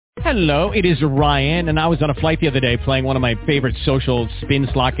Hello, it is Ryan, and I was on a flight the other day playing one of my favorite social spin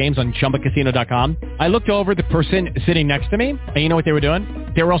slot games on ChumbaCasino.com. I looked over at the person sitting next to me, and you know what they were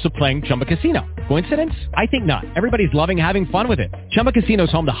doing? They were also playing Chumba Casino. Coincidence? I think not. Everybody's loving having fun with it. Chumba Casino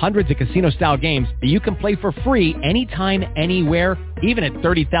is home to hundreds of casino-style games that you can play for free anytime, anywhere, even at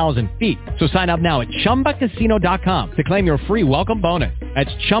 30,000 feet. So sign up now at ChumbaCasino.com to claim your free welcome bonus. That's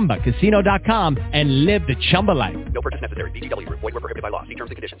ChumbaCasino.com and live the Chumba life. No purchase necessary. VGW. Void where prohibited by law. See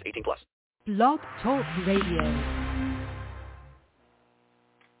terms and conditions. 18 plus. Blog Talk Radio.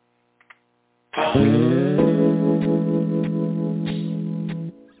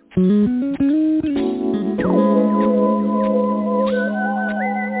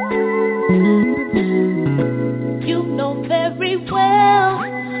 You know very well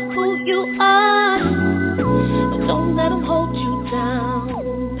who you are. Don't let them hold you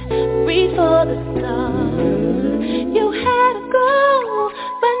down. Reach for the stars. You had a goal,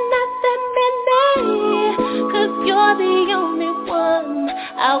 but not that many. 'Cause you're the only one.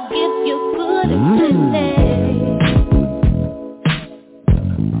 I'll give you good infinity.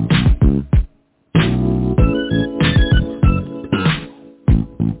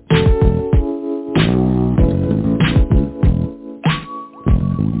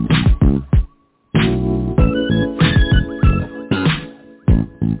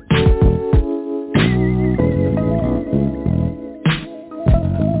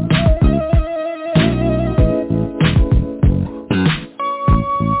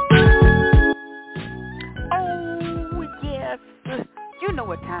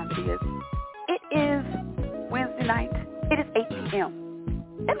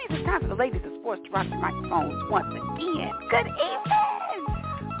 Once again, good evening.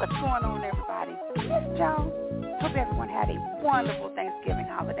 What's going on, everybody? Miss Joe. Hope everyone had a wonderful Thanksgiving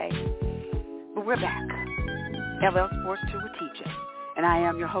holiday. But we're back. LL SPORTS2 with TJ, and I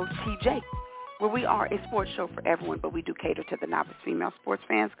am your host, TJ, where we are a sports show for everyone, but we do cater to the novice female sports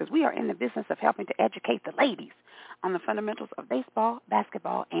fans because we are in the business of helping to educate the ladies on the fundamentals of baseball,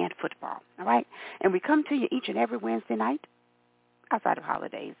 basketball, and football. All right, and we come to you each and every Wednesday night, outside of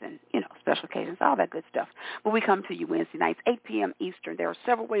holidays and, special occasions, all that good stuff. But we come to you Wednesday nights, 8 p.m. Eastern. There are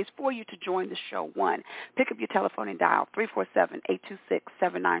several ways for you to join the show. One, pick up your telephone and dial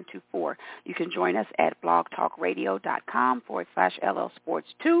 347-826-7924. You can join us at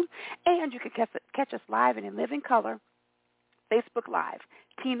blogtalkradio.com/LLSports2. And you can catch us live and in living color, Facebook Live.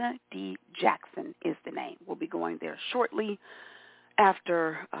 Tina D. Jackson is the name. We'll be going there shortly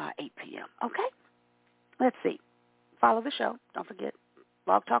after 8 p.m. Okay? Let's see. Follow the show. Don't forget,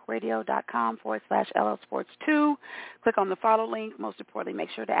 blogtalkradio.com/LLSports2. Click on the follow link. Most importantly,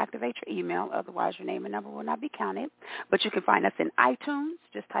 make sure to activate your email. Otherwise, your name and number will not be counted. But you can find us in iTunes.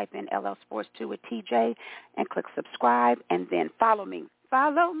 Just type in LL SPORTS2 with TJ and click subscribe. And then follow me.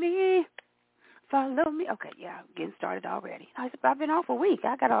 Follow me. Follow me. Okay, yeah, getting started already. I've been off a week.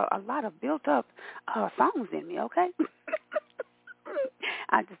 I got a lot of built-up songs in me, okay?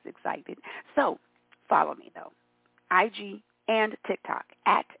 I'm just excited. So follow me, though. IG and TikTok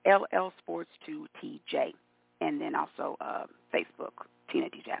at LL SPORTS2TJ, and then also Facebook, Tina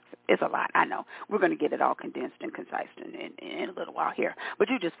D. Jackson. It's a lot, I know. We're going to get it all condensed and concise in a little while here, but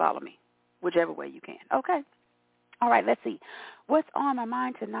you just follow me, whichever way you can. Okay. All right, let's see. What's on my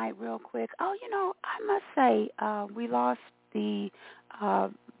mind tonight real quick? Oh, I must say we lost the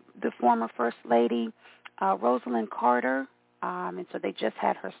former First Lady, Rosalind Carter. And so they just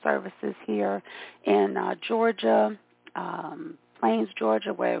had her services here in Georgia, Plains,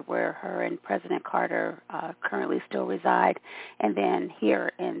 Georgia, where her and President Carter currently still reside, and then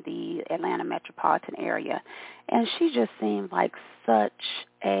here in the Atlanta metropolitan area. And she just seemed like such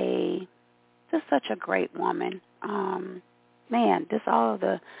a great woman. Just all of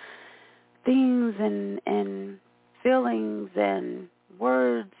the things and feelings and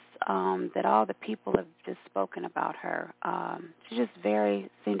words that all the people have just spoken about her. She just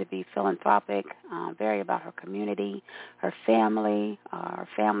seemed to be philanthropic, very about her community, her family. Her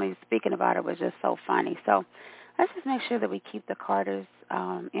family speaking about her was just so funny. So let's just make sure that we keep the Carters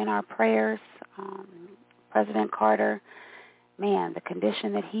in our prayers. President Carter, man, the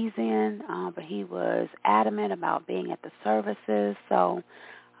condition that he's in, but he was adamant about being at the services. So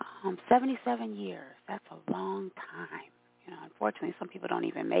 77 years, that's a long time. Unfortunately, some people don't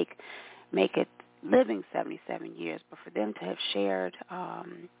even make it living 77 years, but for them to have shared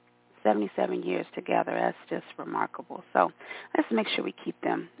 77 years together, that's just remarkable. So let's make sure we keep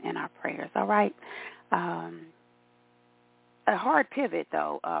them in our prayers, all right? A hard pivot,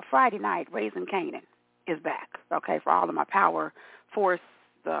 though. Friday night, Raising Canaan is back, okay, for all of my Power Force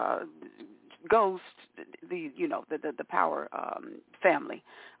Ghost, the Power family,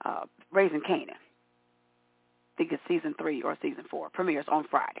 Raising Kanan. I think it's season 3 or season 4. Premieres on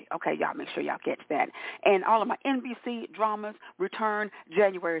Friday. Okay, y'all make sure y'all catch that. And all of my NBC dramas return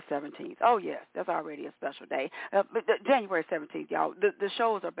January 17th. Oh, yes, that's already a special day. January 17th, y'all. The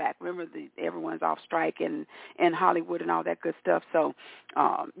shows are back. Remember, everyone's off strike in Hollywood and all that good stuff. So,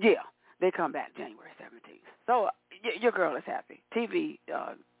 yeah, they come back January 17th. So your girl is happy. TV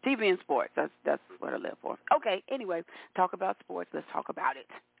and sports, that's what I live for. Okay, anyway, talk about sports. Let's talk about it.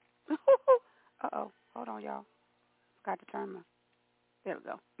 Uh-oh. Hold on, y'all. Got to turn there we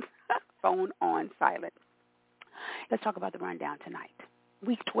go. Phone on silent. Let's talk about the rundown tonight.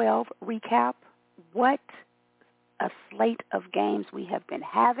 Week 12 recap. What a slate of games we have been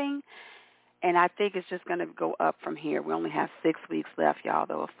having. And I think it's just going to go up from here. We only have 6 weeks left, y'all,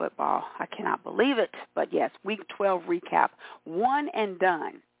 though, of football. I cannot believe it. But, yes, Week 12 recap. 1 and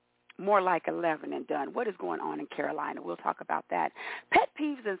done. More like 11 and done. What is going on in Carolina? We'll talk about that. Pet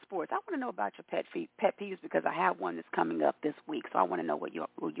peeves in sports. I want to know about your pet peeves because I have one that's coming up this week, so I want to know what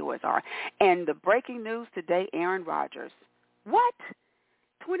yours are. And the breaking news today, Aaron Rodgers. What?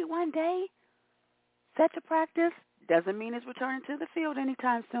 21-day? Set to practice? Doesn't mean it's returning to the field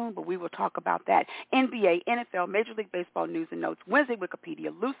anytime soon, but we will talk about that. NBA, NFL, Major League Baseball news and notes, Wednesday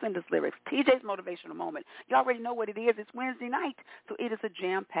Wikipedia, Lucinda's lyrics, TJ's Motivational Moment. You already know what it is. It's Wednesday night, so it is a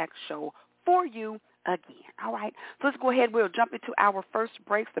jam-packed show for you again. All right, so let's go ahead. We'll jump into our first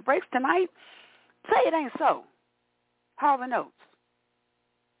breaks. The breaks tonight, say it ain't so. Harlan Oates,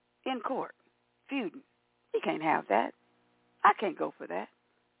 in court, feuding. He can't have that. I can't go for that.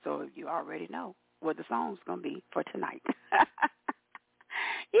 So you already know what the song's going to be for tonight.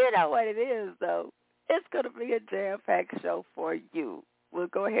 You know what it is, though. It's going to be a jam-packed show for you. We'll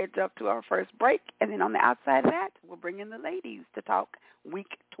go ahead and jump to our first break, and then on the outside of that, we'll bring in the ladies to talk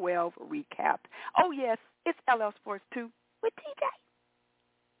Week 12 recap. Oh, yes, it's LL SPORTS2 with TJ.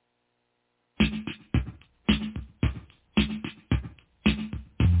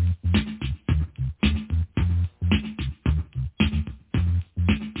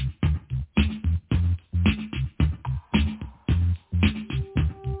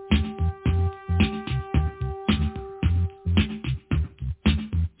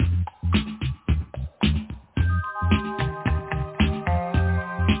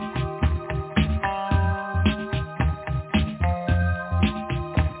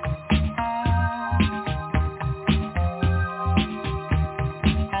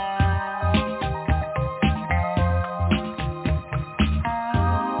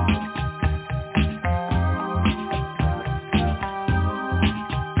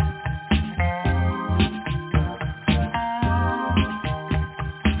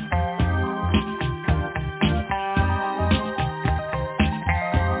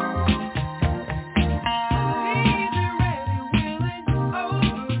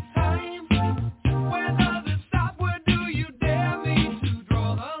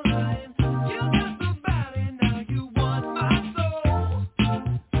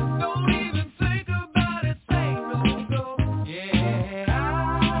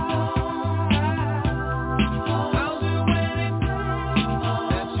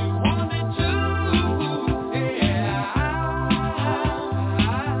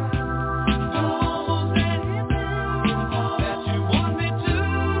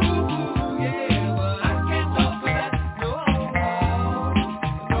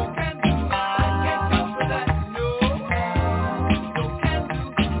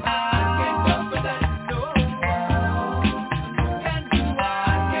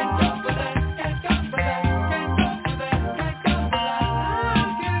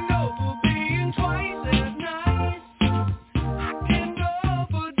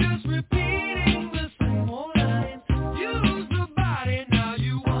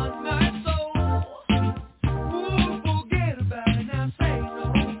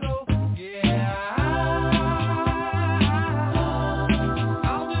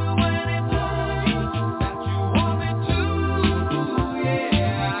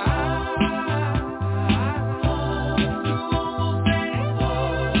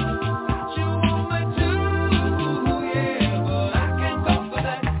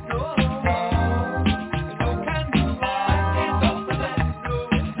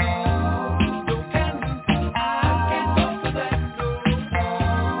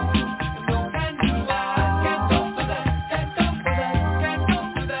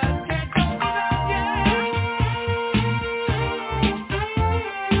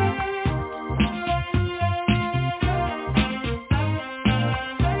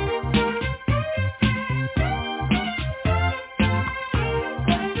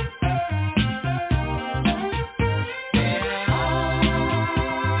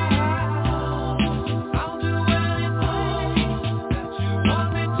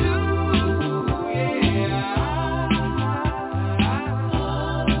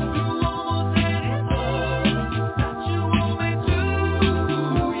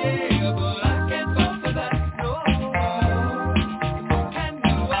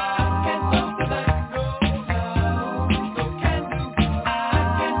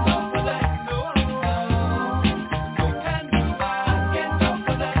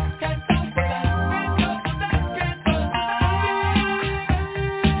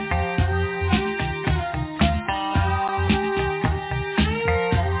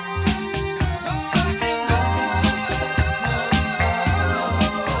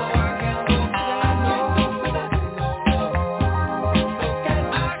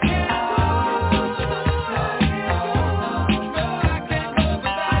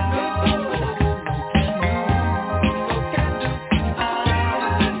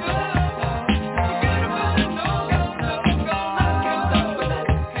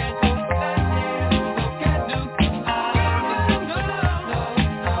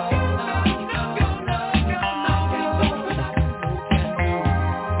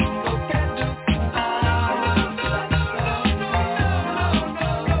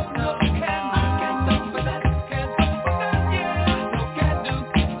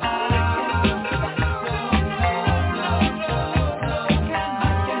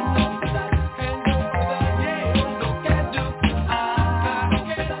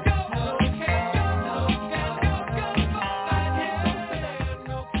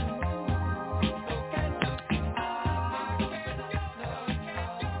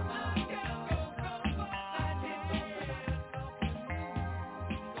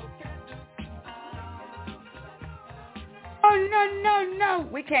 No.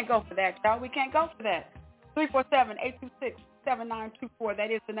 We can't go for that, y'all. We can't go for that. 347-826-7924.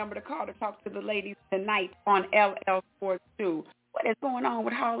 That is the number to call to talk to the ladies tonight on LL SPORTS2. What is going on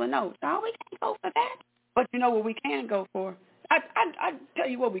with Hall & Oates? No, we can't go for that. But you know what we can go for? I tell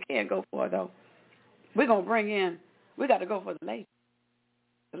you what we can go for, though. We're going to we got to go for the ladies.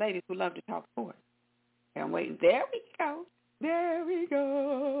 The ladies who love to talk sports. I'm waiting. There we go. Here we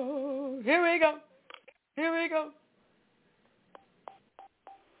go.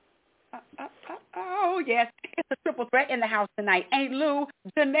 Oh, yes. It's a triple threat in the house tonight. Ain't Lou,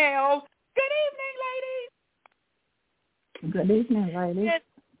 Janelle. Good evening, ladies. Good evening, ladies. Yes.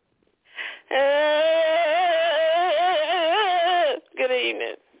 Good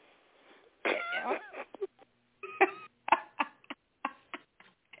evening.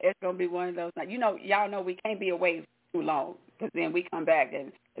 It's going to be one of those nights. You know, y'all know we can't be away too long because then we come back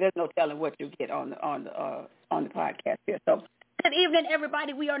and there's no telling what you get on the podcast here. So good evening,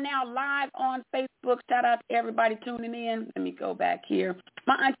 everybody. We are now live on Facebook. Shout out to everybody tuning in. Let me go back here.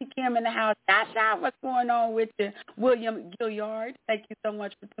 My Auntie Kim in the house. Tasha, what's going on with you? William Gilliard, thank you so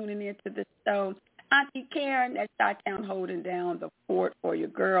much for tuning in to the show. Auntie Karen, that's Chi-Town holding down the fort for your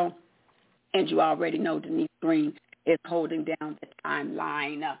girl. And you already know Denise Green is holding down the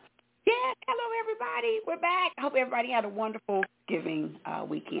timeline. Yeah, hello, everybody. We're back. I hope everybody had a wonderful Thanksgiving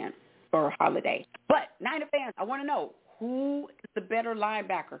weekend or holiday. But, Niner fans, I want to know, who is the better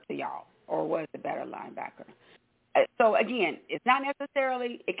linebacker to y'all, or was the better linebacker? So, again, it's not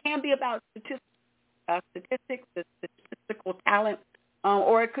necessarily, it can be about statistics, the statistical talent,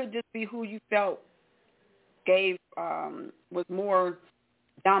 or it could just be who you felt was more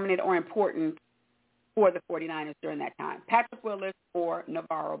dominant or important for the 49ers during that time. Patrick Willis or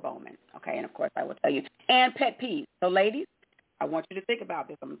Navarro Bowman. Okay, and, of course, I will tell you. And pet peeves. So, ladies, I want you to think about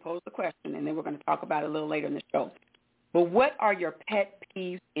this. I'm going to pose the question, and then we're going to talk about it a little later in the show. But what are your pet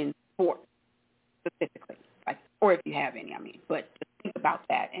peeves in sports specifically? Or if you have any, I mean. But just think about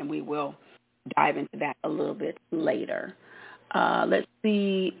that, and we will dive into that a little bit later. Let's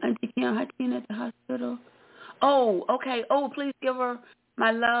see. Auntie Kim Hakeem at the hospital. Oh, okay. Oh, please give her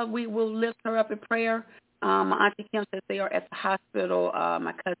my love. We will lift her up in prayer. My Auntie Kim says they are at the hospital.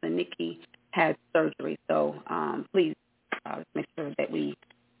 My cousin Nikki had surgery. So please make sure that we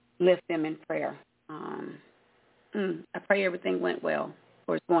lift them in prayer. I pray everything went well,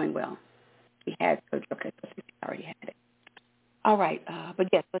 or is going well. We had surgery. Okay, so she already had it. All right. But,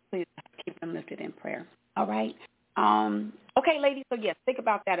 yes, let's please keep them lifted in prayer. All right. Okay, ladies, so, yes, think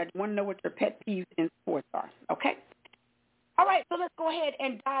about that. I want to know what your pet peeves in sports are. Okay? All right, so let's go ahead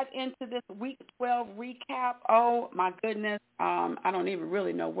and dive into this Week 12 recap. Oh, my goodness. I don't even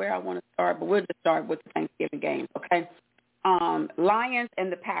really know where I want to start, but we'll just start with the Thanksgiving games, okay? Lions and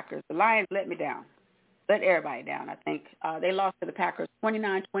the Packers. The Lions let me down. Let everybody down, I think. They lost to the Packers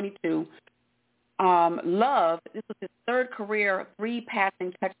 29-22. Love, this was his third career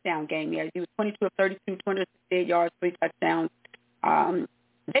 3-passing touchdown game. He was 22 of 32, 268 yards, 3 touchdowns.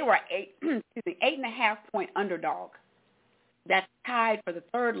 They were 8.5-point underdog. That's tied for the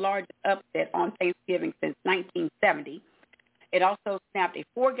third largest upset on Thanksgiving since 1970. It also snapped a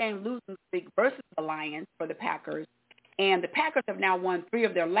 4-game losing streak versus the Lions for the Packers. And the Packers have now won 3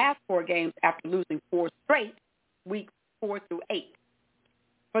 of their last 4 games after losing 4 straight, weeks 4 through 8.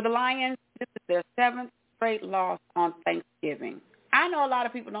 For the Lions, this is their 7th straight loss on Thanksgiving. I know a lot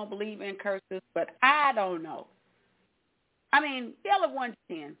of people don't believe in curses, but I don't know. I mean, scale of 1 to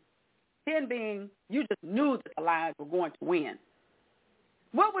 10. 10 being you just knew that the Lions were going to win.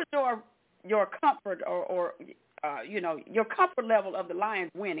 What was your comfort or your comfort level of the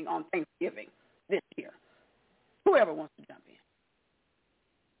Lions winning on Thanksgiving this year? Whoever wants to jump in.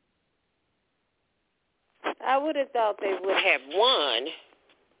 I would have thought they would have won,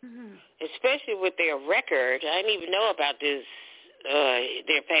 especially with their record. I didn't even know about this,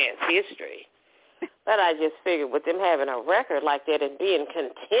 their past history. But I just figured with them having a record like that and being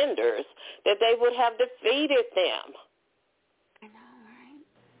contenders, that they would have defeated them. I know,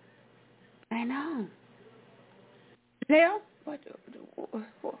 right? I know. Now, what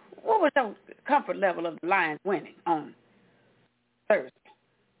was the comfort level of the Lions winning on Thursday?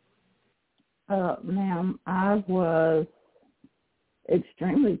 Ma'am, I was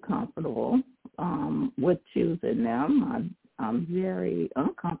extremely comfortable with choosing them. I'm very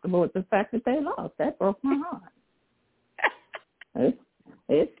uncomfortable with the fact that they lost. That broke my heart.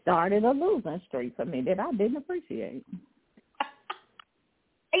 It started a losing streak for me that I didn't appreciate.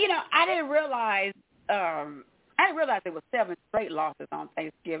 I didn't realize there was 7 straight losses on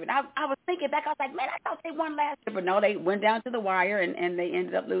Thanksgiving. I was thinking back. I was like, man, I thought they won last year. But no, they went down to the wire, and they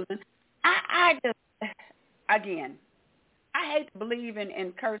ended up losing. I just, again, I hate to believe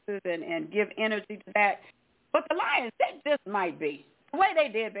in curses and give energy to that, but the Lions, they just might be. The way they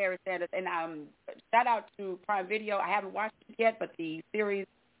did Barry Sanders, and shout out to Prime Video. I haven't watched it yet, but the series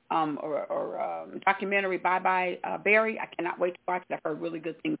or documentary, Bye Bye Barry, I cannot wait to watch it. I've heard really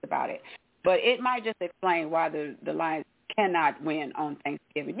good things about it. But it might just explain why the Lions cannot win on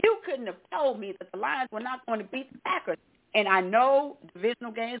Thanksgiving. You couldn't have told me that the Lions were not going to beat the Packers. And I know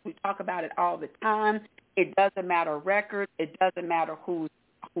divisional games, we talk about it all the time. It doesn't matter records. It doesn't matter who's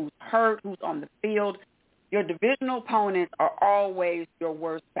hurt, who's on the field. Your divisional opponents are always your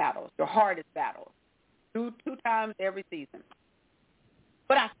worst battles, your hardest battles, two times every season.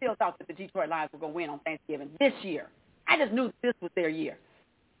 But I still thought that the Detroit Lions were going to win on Thanksgiving this year. I just knew this was their year.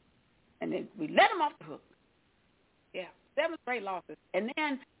 And then we let them off the hook. Yeah, 7 straight losses. And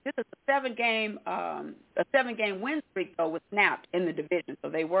then this is a 7-game win streak, though, was snapped in the division. So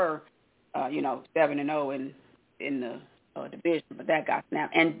they were, 7-0 in the division, but that got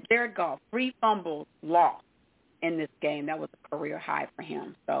snapped. And Jared Goff, 3 fumbles lost in this game. That was a career high for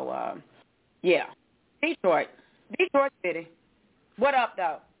him. So, Detroit City. What up,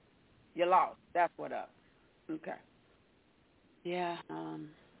 though? You lost. That's what up. Okay. Yeah,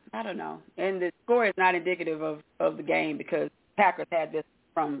 I don't know. And the score is not indicative of the game because Packers had this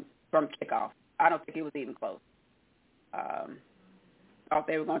from kickoff. I don't think it was even close. Thought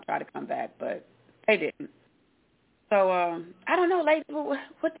they were going to try to come back, but they didn't. So, I don't know, ladies, what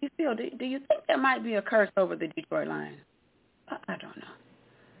do you feel? Do you think there might be a curse over the Detroit Lions? I don't know.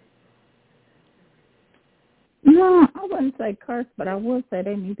 No, I wouldn't say curse, but I would say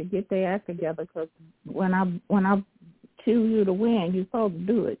they need to get their act together because when I choose you to win, you're supposed to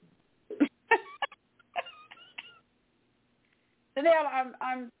do it. Janelle,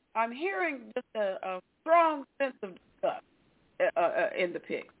 I'm hearing just a strong sense of disgust in the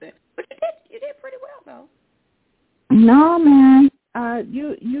picks, but you did pretty well though. No, man.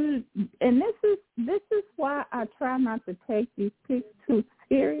 You and this is why I try not to take these picks too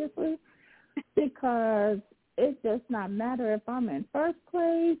seriously because it does not matter if I'm in first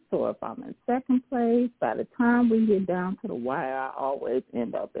place or if I'm in second place. By the time we get down to the wire, I always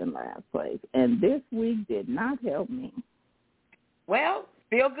end up in last place. And this week did not help me. Well,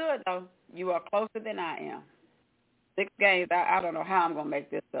 feel good, though. You are closer than I am. 6 games, I don't know how I'm going to make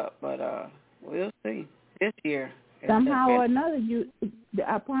this up, but we'll see. This year. Somehow or another,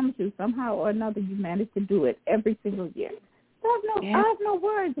 I promise you, somehow or another, you manage to do it every single year. I have no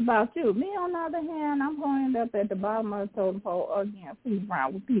worries about you. Me, on the other hand, I'm going to end up at the bottom of the totem pole again, fooling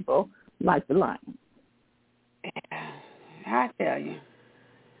around with people like the Lions. Yeah, I tell you.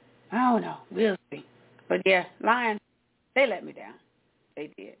 I don't know. We'll see. But, yeah, Lions, they let me down. They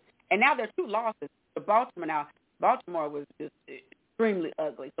did. And now there are 2 losses to Baltimore. Now, Baltimore was just extremely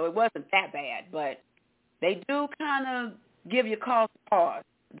ugly, so it wasn't that bad. But they do kind of give you cause to pause.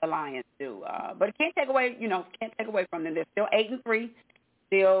 The Lions do, but it can't take away from them. They're still 8-3,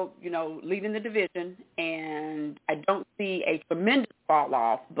 still, leading the division, and I don't see a tremendous fall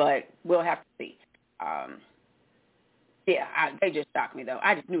off, but we'll have to see. They just shocked me though.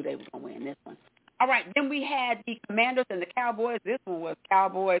 I just knew they were going to win this one. All right, then we had the Commanders and the Cowboys. This one was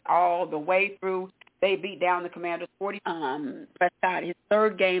Cowboys all the way through. They beat down the Commanders 40. Prescott, his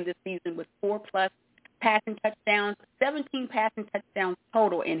 3rd game this season with 4+ passing touchdowns, 17 passing touchdowns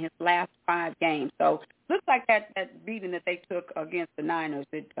total in his last 5 games. So looks like that beating that they took against the Niners.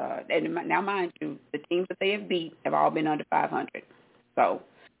 And now, mind you, the teams that they have beat have all been under 500. So,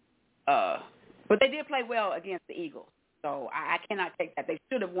 but they did play well against the Eagles. So I cannot take that. They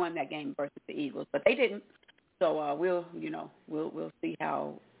should have won that game versus the Eagles, but they didn't. So we'll see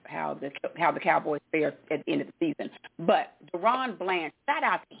how the Cowboys fare at the end of the season. But Deron Blanche, shout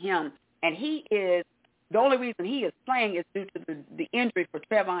out to him, and he is. The only reason he is playing is due to the injury for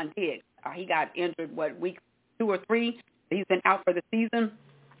Trevon Diggs. He got injured, week 2 or 3? He's been out for the season.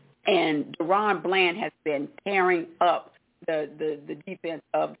 And Deron Bland has been tearing up the defense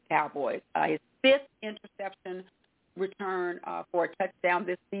of the Cowboys. His 5th interception return for a touchdown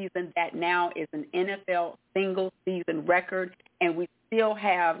this season. That now is an NFL single-season record. And we still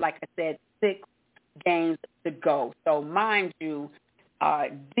have, like I said, 6 games to go. So mind you,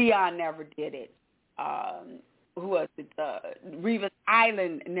 Dion never did it. Who was it? Revis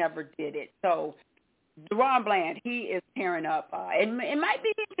Island never did it. So Deron Bland, he is tearing up. It might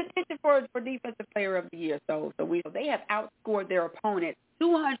be in contention for Defensive Player of the Year. So they have outscored their opponents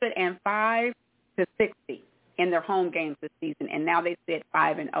 205-60 in their home games this season, and now they sit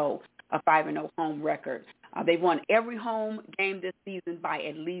 5-0, a 5-0 home record. They've won every home game this season by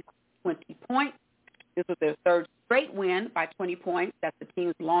at least 20 points. This was their 3rd straight win by 20 points. That's the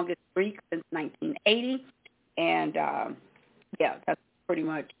team's longest streak since 1980. And pretty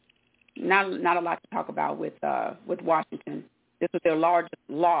much not a lot to talk about with Washington. This was their largest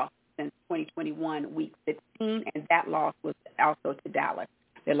loss since 2021 Week 16, and that loss was also to Dallas.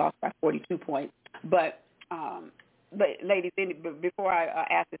 They lost by 42 points. But ladies, before I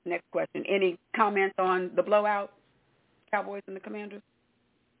ask this next question, any comments on the blowout, Cowboys and the Commanders?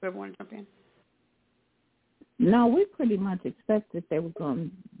 Everyone jump in. No, we pretty much expected they were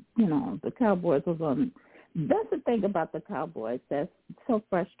going, the Cowboys were going. That's the thing about the Cowboys that's so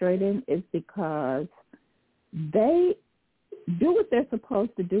frustrating is because they do what they're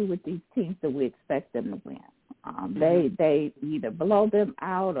supposed to do with these teams that we expect them to win. They either blow them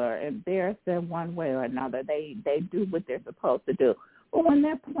out or embarrass them one way or another. They do what they're supposed to do. But when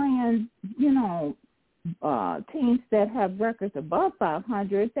they're playing, teams that have records above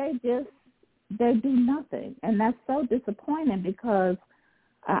 500, they do nothing, and that's so disappointing because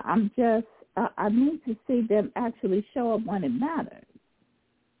I need to see them actually show up when it matters.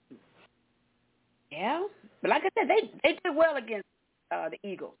 Yeah, but like I said, they did well against the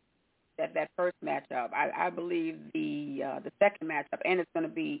Eagles. That first matchup, I believe the second matchup, and it's going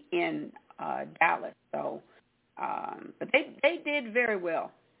to be in Dallas. So, but they did very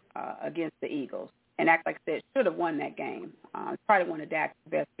well against the Eagles, and like I said, should have won that game. It's probably one of Dak's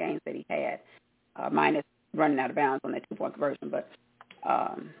best games that he had, minus running out of bounds on that 2-point conversion. But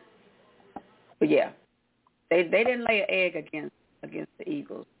yeah, they didn't lay an egg against the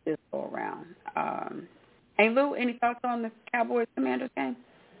Eagles this go around. Hey Lou, any thoughts on the Cowboys-Commanders game?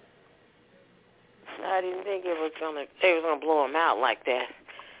 I didn't think they was gonna blow them out like that,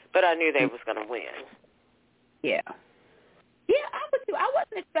 but I knew they was gonna win. Yeah, I'm with you. I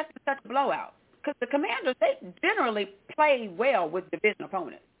wasn't expecting such a blowout because the Commanders, they generally play well with division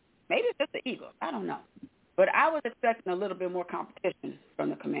opponents. Maybe it's just the Eagles. I don't know, but I was expecting a little bit more competition from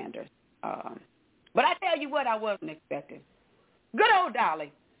the Commanders. But I tell you what, I wasn't expecting. Good old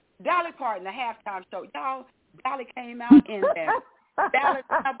Dolly Parton, the halftime show, y'all. Dolly came out in there. Dallas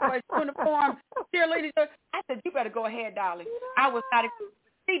Cowboys uniform, cheerleaders. I said, you better go ahead, Dolly. I was not.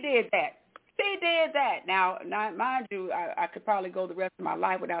 She did that. Now, mind you, I could probably go the rest of my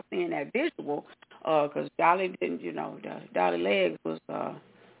life without seeing that visual, because Dolly didn't, Dolly legs was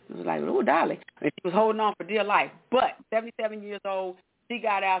like, oh, Dolly. And she was holding on for dear life. But 77 years old, she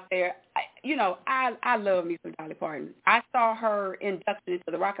got out there. I love me some Dolly Parton. I saw her induction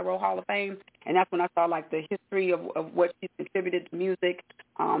into the Rock and Roll Hall of Fame, and that's when I saw, like, the history of what she's contributed to music.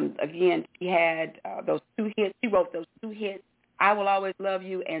 Again, she had those 2 hits. She wrote those 2 hits, I Will Always Love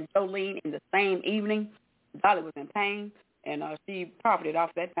You and Jolene, in the same evening. Dolly was in pain, and she profited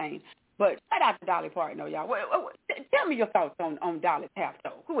off that pain. But shout out to Dolly Parton, though, y'all. Tell me your thoughts on Dolly's half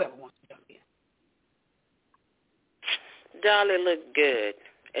show. Whoever wants to jump in. Dolly looked good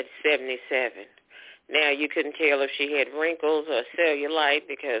at 77. Now, you couldn't tell if she had wrinkles or cellulite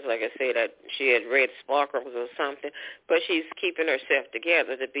because, like I said, she had red sparkles or something. But she's keeping herself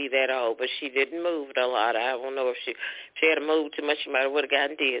together to be that old. But she didn't move a lot. I don't know if she had to move too much, she might have would have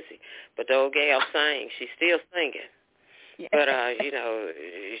gotten dizzy. But the old gal sang. She's still singing. Yeah. But,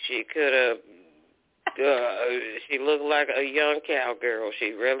 she could have, she looked like a young cowgirl.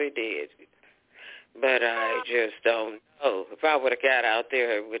 She really did. But I just don't know. If I would have got out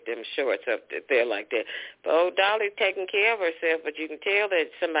there with them shorts up there like that. But old Dolly's taking care of herself, but you can tell that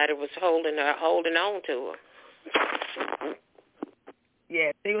somebody was holding on to her.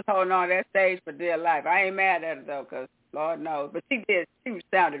 Yeah, she was holding on that stage for dear life. I ain't mad at her, though, because Lord knows. But she did. She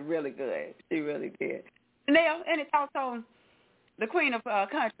sounded really good. She really did. Neil, any thoughts on the queen of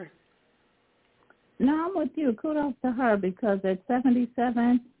country? No, I'm with you. Kudos to her because at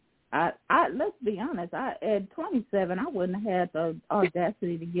 77, I let's be honest, at 27, I wouldn't have had the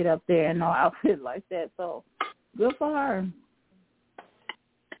audacity to get up there in no outfit like that. So good for her.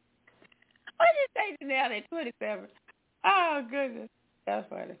 What did you say, Janelle, at 27? Oh, goodness. That's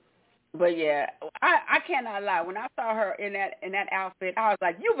funny. But, yeah, I cannot lie. When I saw her in that outfit, I was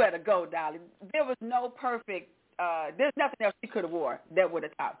like, you better go, Dolly. There was no perfect there's nothing else she could have wore that would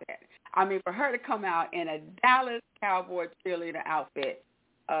have topped that. I mean, for her to come out in a Dallas Cowboy cheerleader outfit,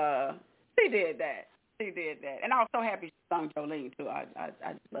 she did that. And I was so happy she sung Jolene, too. I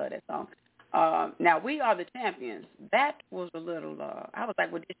just love that song. Now, We Are the Champions. That was a little, I was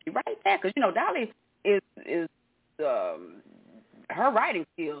like, well, did she write that? Because, Dolly is her writing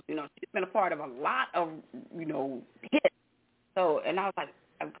skills, she's been a part of a lot of, hits. So, and I was like,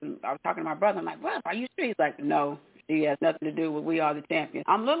 I was talking to my brother. I'm like, brother, are you sure? He's like, no, she has nothing to do with We Are the Champions.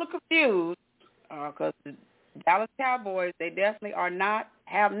 I'm a little confused because the Dallas Cowboys, they definitely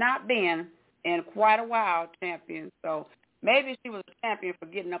have not been in quite a while champions. So maybe she was a champion for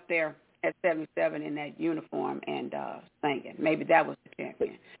getting up there at 77 in that uniform and singing. Maybe that was the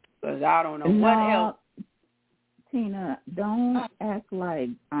champion. Because I don't know what else. Tina, don't act like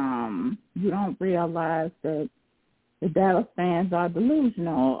you don't realize that the Dallas fans are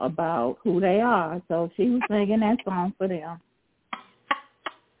delusional about who they are. So she was singing that song for them.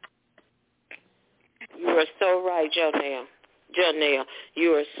 You are so right, Janelle,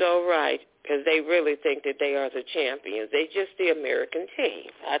 you are so right, because they really think that they are the champions. They just the American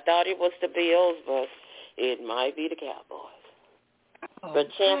team. I thought it was the Bills, but it might be the Cowboys.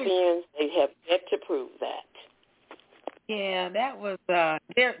 But champions, they have yet to prove that. Yeah, that was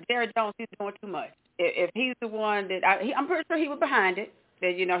Derek Jones. He's doing too much. If he's the one that I'm pretty sure he was behind it.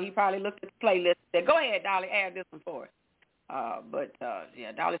 That he probably looked at the playlist and said, "Go ahead, Dolly, add this one for us." But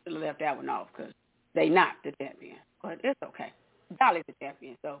Dolly should have left that one off because they not the champion. But it's okay. Dolly's the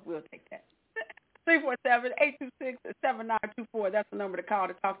champion, so we'll take that. 347-826-7924. That's the number to call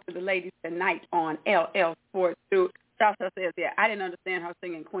to talk to the ladies tonight on LL SPORTS2. Sasha says, I didn't understand her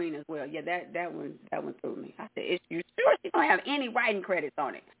singing Queen as well. Yeah, that one threw me. I said, is you sure she don't have any writing credits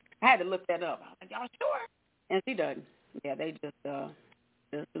on it? I had to look that up. I was like, y'all sure? And she doesn't. Yeah, they just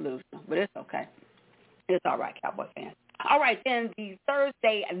delusional. But it's okay. It's all right, Cowboy fans. All right, then the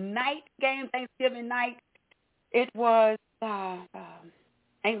Thursday night game, Thanksgiving night, it was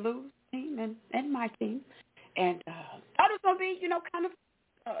St. Louis team and my team. And thought it was going to be, kind of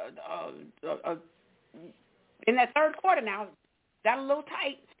in that third quarter now, got a little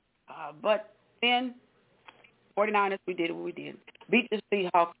tight. But then 49ers, we did what we did. Beat the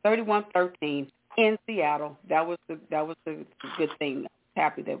Seahawks 31-13 in Seattle. That was the good thing.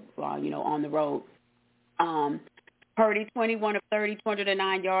 Happy that, on the road. Purdy, 21 of 30,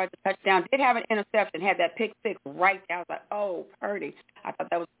 209 yards, a touchdown. Did have an interception, had that pick six right there. I was like, oh, Purdy. I thought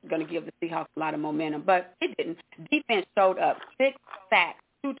that was going to give the Seahawks a lot of momentum, but it didn't. Defense showed up. 6 sacks,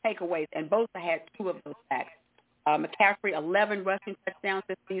 2 takeaways, and Bosa had 2 of those sacks. McCaffrey, 11 rushing touchdowns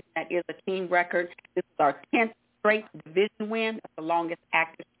this season. That is a team record. This is our 10th straight division win. That's the longest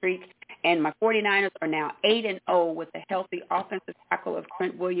active streak. And my 49ers are now 8-0 with a healthy offensive tackle of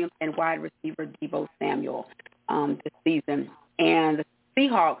Trent Williams and wide receiver Deebo Samuel this season. And the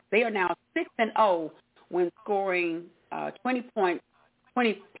Seahawks, they are now 6-0 when scoring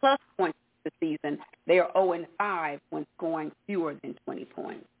 20-plus points this season. They are 0-5 when scoring fewer than 20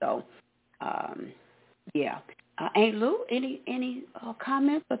 points. So, yeah. Aunt Lou, any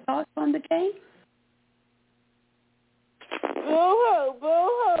comments or thoughts on the game? Boo-hoo,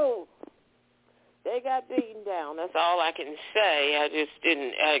 boo-hoo. They got beaten down. That's all I can say. I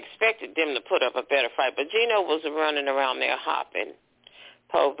expected them to put up a better fight. But Geno was running around there hopping.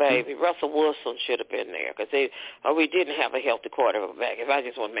 Poor baby. Russell Wilson should have been there because we didn't have a healthy quarterback. If I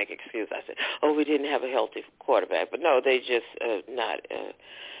just want to make an excuse, I said, we didn't have a healthy quarterback. But no, they just not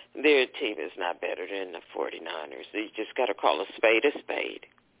their team is not better than the 49ers. You just got to call a spade,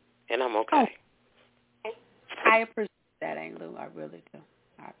 and I'm okay. Oh. I appreciate that, Aunt Lou. I really do.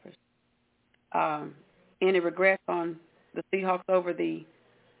 I appreciate it. Any regrets on the Seahawks over the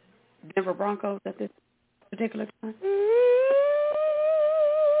Denver Broncos at this particular time?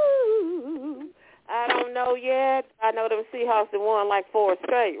 I don't know yet. I know them Seahawks have won like 4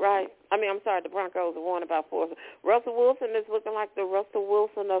 straight, right? The Broncos have won about 4. Russell Wilson is looking like the Russell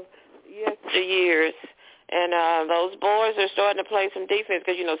Wilson of yesteryears. And those boys are starting to play some defense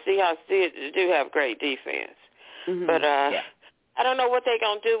because, Seahawks do have great defense. Mm-hmm. But I don't know what they're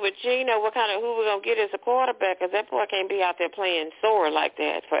going to do with Geno, who we're going to get as a quarterback, because that boy can't be out there playing sore like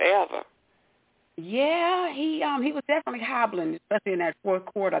that forever. Yeah, he was definitely hobbling, especially in that fourth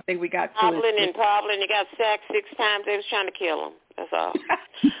quarter. I think we got hobbling and pobbling. He got sacked 6 times. They was trying to kill him. That's all.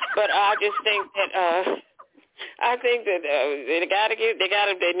 But I just think that they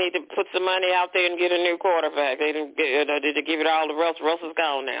need to put some money out there and get a new quarterback. They didn't give it all to Russell. Russell's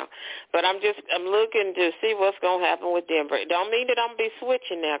gone now. But I'm looking to see what's going to happen with Denver. It don't mean that I'm going to be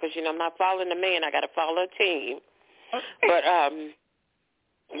switching now because, I'm not following the man. I got to follow a team. But,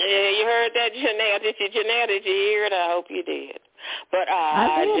 yeah, you heard that, Janelle. Did you hear it? I hope you did. But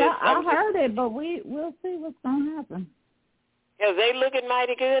I heard it, but we'll see what's going to happen. Yeah, they looking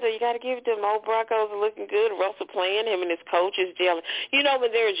mighty good. You got to give it to them. Old Broncos are looking good. Russell playing, him and his coach is gelling.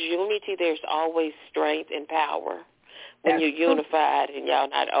 When there's unity, there's always strength and power. When you're unified and y'all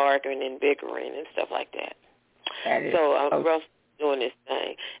not arguing and bickering and stuff like that. Russell doing this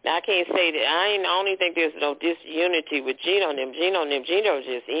thing. Now, I can't say that. I only think there's no disunity with Geno and them. Geno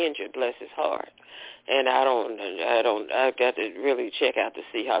just injured, bless his heart. And I got to really check out the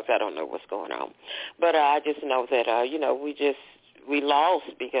Seahawks. I don't know what's going on. But I just know that, we lost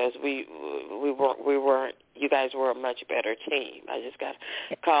because we weren't you guys were a much better team. I just got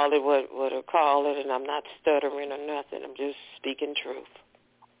to call it what I call it, and I'm not stuttering or nothing. I'm just speaking truth.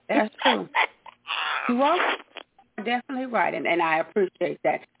 That's true. Well, definitely right, and I appreciate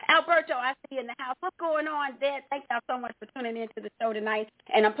that. Alberto, I see you in the house. What's going on, Dad? Thank y'all so much for tuning in to the show tonight.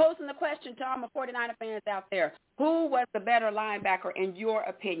 And I'm posing the question to all my 49er fans out there. Who was the better linebacker in your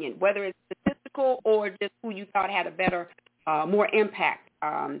opinion, whether it's statistical or just who you thought had a better, more impact,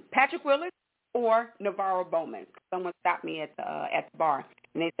 Patrick Willis or Navarro Bowman? Someone stopped me at the bar,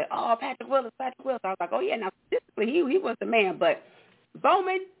 and they said, oh, Patrick Willis. I was like, oh, yeah, now statistically he was the man. But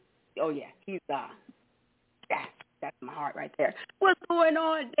Bowman, oh, yeah, he's that's my heart right there. What's going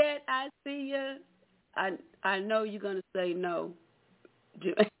on, Dad? I see you. I know you're going to say no.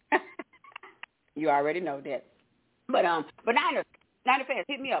 You already know that. But Niner fans,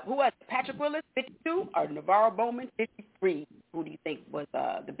 hit me up. Who was it? Patrick Willis, 52, or Navarro Bowman, 53? Who do you think was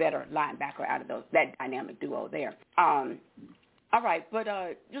the better linebacker out of that dynamic duo there? All right, but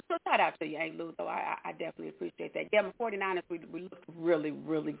just a shout out to you, Lou, though. I definitely appreciate that. Yeah, my 49ers, we looked really,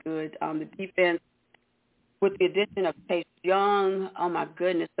 really good. The defense, with the addition of Chase Young, oh, my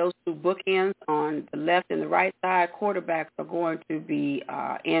goodness, those two bookends on the left and the right side, quarterbacks are going to be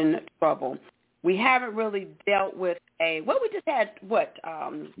in trouble. We haven't really dealt with we just had,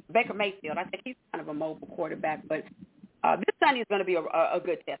 Baker Mayfield. I think he's kind of a mobile quarterback, but this Sunday is going to be a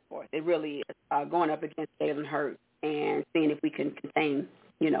good test for us. It really is, going up against Jalen Hurts and seeing if we can contain,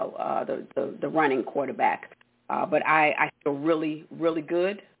 the running quarterback. But I feel really, really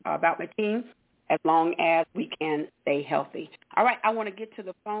good about my team, as long as we can stay healthy. All right, I want to get to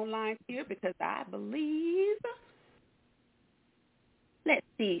the phone lines here because I believe, let's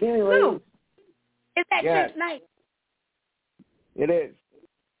see. Lou, is that you tonight? It is.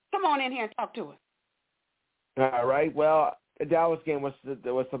 Come on in here and talk to us. All right, well, the Dallas game was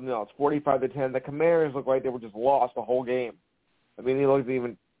something else, 45-10. The Commanders looked like they were just lost the whole game. I mean,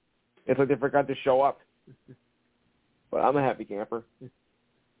 it's like they forgot to show up. But I'm a happy camper.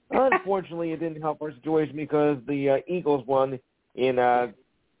 Unfortunately, it didn't help our situation because the Eagles won in the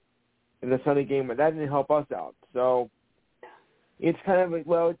Sunday game, but that didn't help us out. So it's kind of it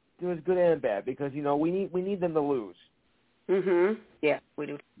was good and bad because we need them to lose. Mhm. Yeah, we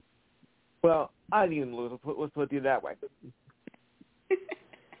do. Well, I didn't even lose. Let's put it that way.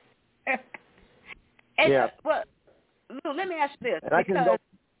 Yeah. Well, Lou, let me ask you this. And I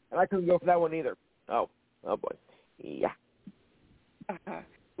couldn't go for that one either. Oh boy. Yeah.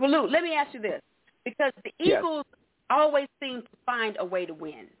 Well, Lou, let me ask you this. Because the Eagles always seem to find a way to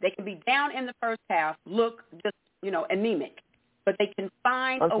win. They can be down in the first half, look just, anemic, but they can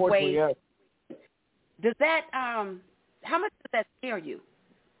find a way. Yes. Does that, how much does that scare you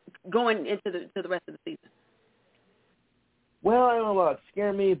going into the rest of the season? Well, I don't know if it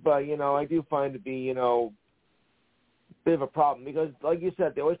scares me, but, I do find it to be, a bit of a problem because, like you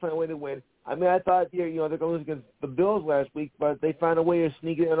said, they always find a way to win. I mean, I thought, they're going to lose against the Bills last week, but they found a way to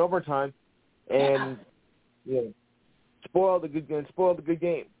sneak it in overtime and, spoil the good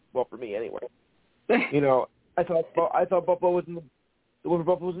game. Well, for me, anyway. I thought Buffalo was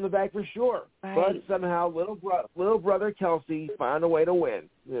in the bag for sure, right. But somehow little brother Kelsey found a way to win.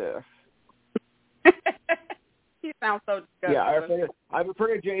 Yeah. He sounds so disgusting. Yeah, I refer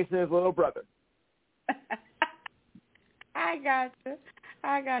to Jason as little brother. I got you.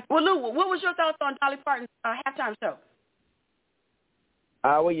 Well, Lou, what was your thoughts on Dolly Parton's halftime show?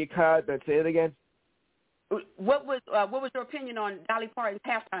 Well, you cut out, but say it again. What was your opinion on Dolly Parton's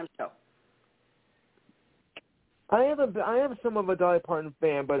halftime show? I am some of a Dolly Parton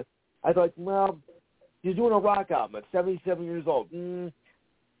fan, but I thought, well, she's doing a rock album at 77 years old.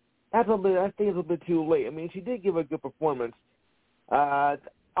 I think it's a bit too late. I mean, she did give a good performance.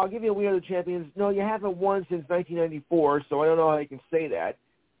 I'll give you We Are the Champions. No, you haven't won since 1994, so I don't know how you can say that.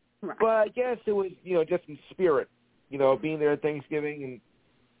 Right. But I guess it was, just in spirit, being there at Thanksgiving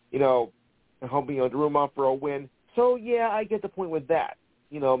and, helping the room out for a win. So, yeah, I get the point with that.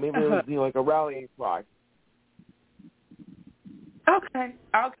 Maybe it was, like a rallying cry. Okay.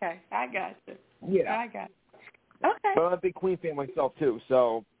 I got you. Yeah. I got you. Okay. But I'm a big Queen fan myself, too,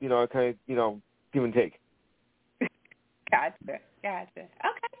 so, I kind of, give and take. Gotcha. Okay.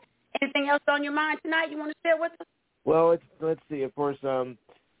 Anything else on your mind tonight you want to share with us? Well, let's see. Of course, the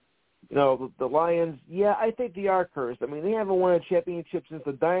Lions, yeah, I think they are cursed. I mean, they haven't won a championship since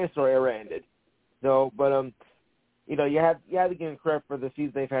the dinosaur era ended. But you have to give them credit for the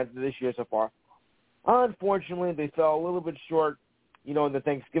season they've had this year so far. Unfortunately, they fell a little bit short, in the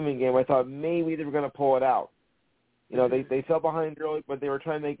Thanksgiving game. I thought maybe they were going to pull it out. They fell behind early, but they were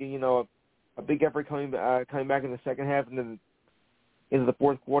trying to make a big effort coming back in the second half and then into the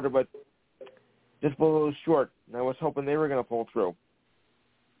fourth quarter. But just a little short, and I was hoping they were going to pull through.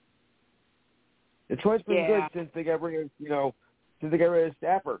 Detroit's been good since they got rid of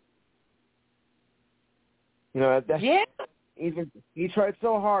Stafford. He tried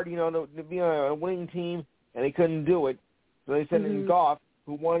so hard, to be on a winning team, and he couldn't do it. So they sent in Goff,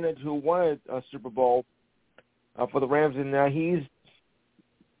 who won a Super Bowl for the Rams, and he's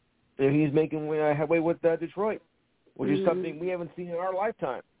making headway with Detroit, which is something we haven't seen in our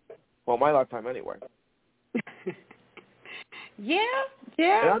lifetime. Well, my lifetime anyway. Yeah.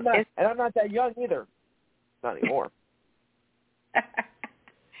 And I'm not that young either. Not anymore.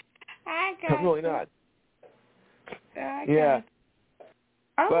 I'm really not. Yeah.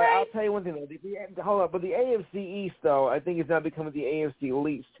 But right. I'll tell you one thing, though. Hold on. But the AFC East, though, I think is now becoming the AFC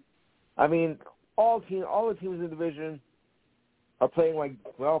least. I mean, all the teams in the division are playing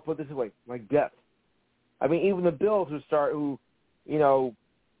I'll put it this way, like death. I mean, even the Bills who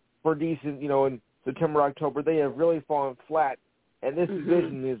for decent, in September, October, they have really fallen flat. And this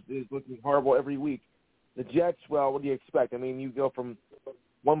division is looking horrible every week. The Jets, well, what do you expect? I mean, you go from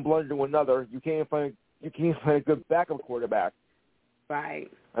one blunder to another. You can't find a good backup quarterback. Right.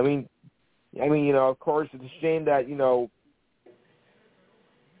 I mean, of course, it's a shame that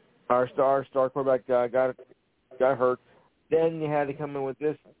our star quarterback got hurt. Then you had to come in with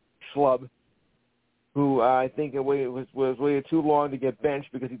this schlub, who I think was waited too long to get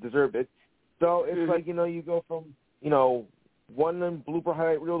benched because he deserved it. So it's like you go from one blooper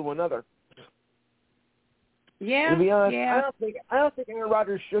highlight reel to another. Yeah. To be honest, I don't think Aaron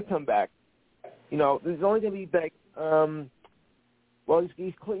Rodgers should come back. There's only going to be back. Well,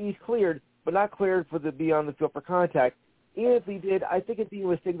 he's cleared, but not cleared to be on the field for contact. Even if he did, I think it'd be a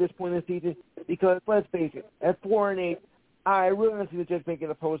mistake at this point in the season because, let's face it, at 4-8, I really don't see the Jets making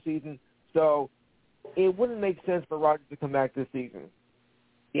the postseason. So it wouldn't make sense for Rodgers to come back this season.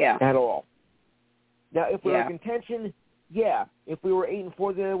 Yeah. At all. Now, if we were in contention, yeah. If we were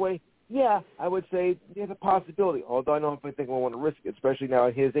 8-4 the other way, yeah, I would say there's a possibility. Although I don't think we'll want to risk it, especially now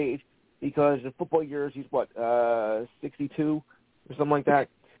at his age, because in football years he's 62 or something like that.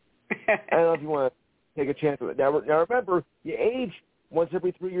 I don't know if you want to take a chance with it. Now remember, you age once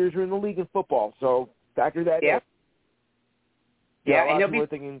every 3 years you're in the league in football, so factor that in. Yeah, and he'll be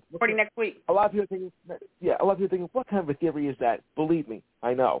thinking, starting next week. A lot of people thinking, what kind of a theory is that? Believe me,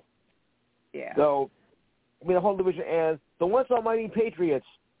 I know. Yeah. So, the whole division, and the once almighty Patriots,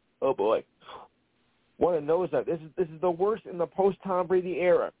 oh boy, what a nosedive. This is the worst in the post-Tom Brady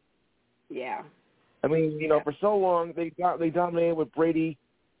era. Yeah. I mean, for so long they dominated with Brady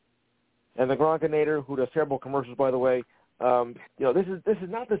and the Gronkinator, who does terrible commercials, by the way. This is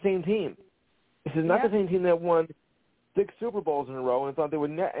not the same team. This is not the same team that won 6 Super Bowls in a row and thought they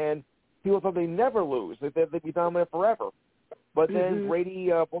would, and people thought they'd never lose. They'd be dominant forever. But then Brady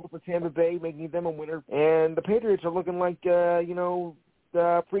pulled up for Tampa Bay, making them a winner, and the Patriots are looking like pre-Tom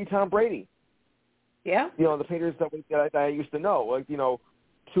Brady. Yeah. The Patriots that I used to know,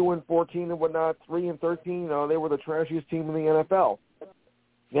 2-14 and whatnot, 3-13. They were the trashiest team in the NFL.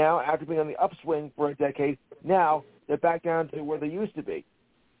 Now, after being on the upswing for a decade, now they're back down to where they used to be,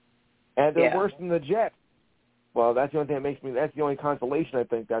 and they're worse than the Jets. Well, that's the only thing that makes me. That's the only consolation I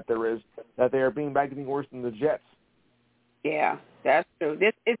think that there is, that they are being back to being worse than the Jets. Yeah, that's true.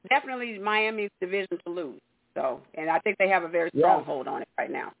 It's definitely Miami's division to lose. So, and I think they have a very strong hold on it right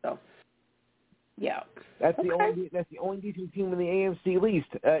now. So, yeah. That's the only decent team in the AFC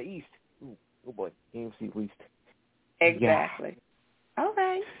East. Ooh, oh boy, AFC East. Exactly. Yeah.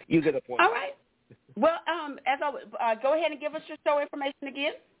 Okay. You get a point. All right. Well, as always, go ahead and give us your show information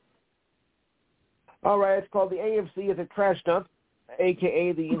again. All right, it's called the AFC is a Trash Dump,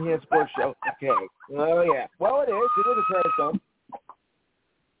 a.k.a. the Enhanced Sports Show. Okay. Oh, yeah. Well, it is. It is a trash dump.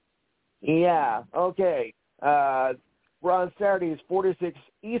 Yeah. Okay. We're on Saturdays, 4 to 6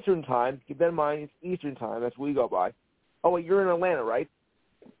 Eastern Time. Keep that in mind. It's Eastern Time. That's what we go by. Oh, wait, you're in Atlanta, right?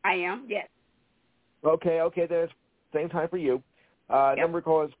 I am, yes. Okay. Then it's same time for you. Number to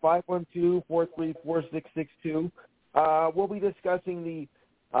call is 512-434-6662. We'll be discussing the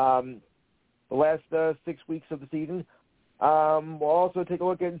last 6 weeks of the season. We'll also take a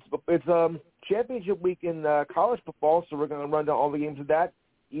look at it's championship week in college football, so we're going to run down all the games of that,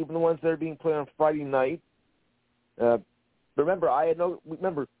 even the ones that are being played on Friday night.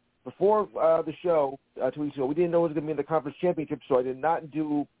 Remember, before the show 2 weeks ago, we didn't know it was going to be in the conference championship, so I did not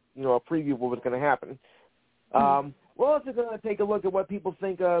do a preview of what was going to happen. We're also going to take a look at what people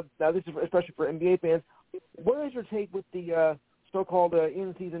think of. Now, this is especially for NBA fans. What is your take with the so-called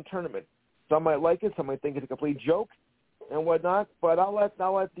in-season tournament? Some might like it. Some might think it's a complete joke and whatnot. But I'll let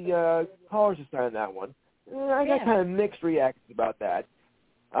the callers decide on that one. I got kind of mixed reactions about that.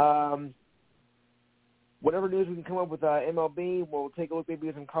 whatever news we can come up with MLB, we'll take a look maybe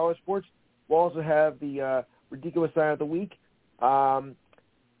at some college sports. We'll also have the ridiculous sign of the week.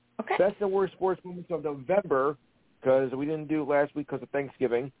 Best and worst sports moments of November, because we didn't do it last week because of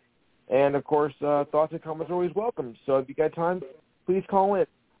Thanksgiving. And, of course, thoughts and comments are always welcome. So if you got time, please call in.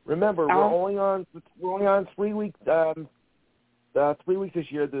 Remember, we're only on 3 weeks. 3 weeks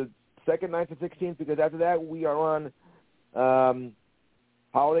this year, the 2nd, 9th, and 16th, because after that we are on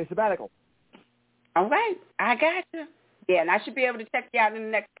holiday sabbatical. All right, I got you. Yeah, and I should be able to check you out in the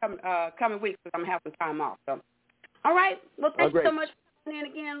next coming weeks because I'm having time off. So, all right. Well, thank you so much for coming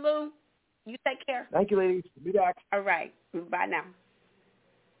in again, Lou. You take care. Thank you, ladies. Be back. All right. Bye now.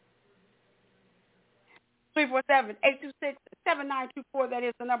 347-826-7924. That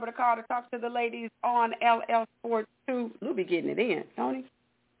is the number to call to talk to the ladies on LL SPORTS2. We'll be getting it in, Tony.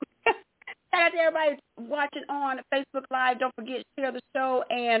 Shout out to everybody watching on Facebook Live. Don't forget, share the show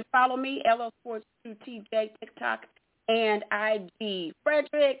and follow me, LL SPORTS2 TJ, TikTok, and IG.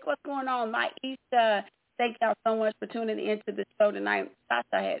 Frederick, what's going on? My Easter. Thank y'all so much for tuning into the show tonight.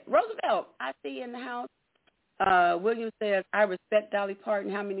 Sasha had Roosevelt, I see you in the house. William says, I respect Dolly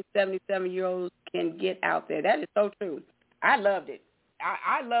Parton. How many 77-year-olds can get out there? That is so true. I loved it.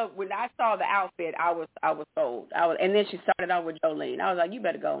 I love when I saw the outfit. I was sold. And then she started out with Jolene. I was like, you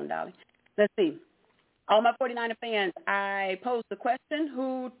better go on, Dolly. Let's see. All my 49er fans, I posed the question: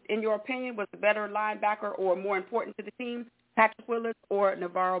 who, in your opinion, was the better linebacker or more important to the team, Patrick Willis or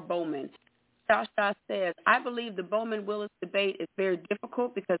Navarro Bowman? Sasha says, I believe the Bowman-Willis debate is very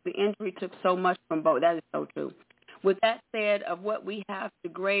difficult because the injury took so much from both. That is so true. With that said, of what we have to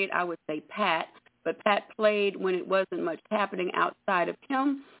grade, I would say Pat. But Pat played when it wasn't much happening outside of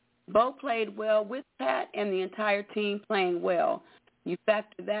him. Bo played well with Pat and the entire team playing well. You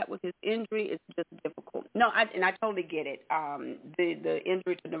factor that with his injury, it's just difficult. No, I totally get it. The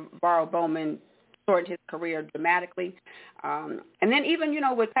injury to Navarro Bowman shortened his career dramatically. And then even,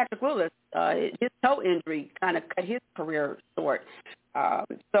 with Patrick Willis, his toe injury kind of cut his career short.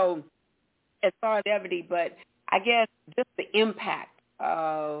 So as far as longevity, but I guess just the impact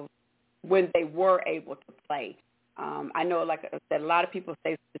of when they were able to play. I know, like I said, a lot of people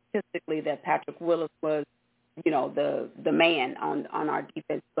say statistically that Patrick Willis was, the man on our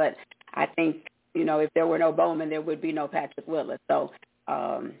defense. But I think, if there were no Bowman, there would be no Patrick Willis. So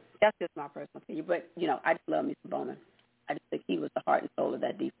that's just my personal opinion. But, I just love Mr. Bowman. I just think he was the heart and soul of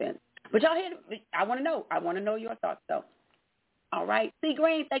that defense. But y'all here, I want to know. I want to know your thoughts, though. All right. C.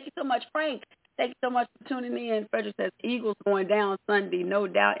 Green, thank you so much. Frank, thank you so much for tuning in. Frederick says, Eagles going down Sunday. No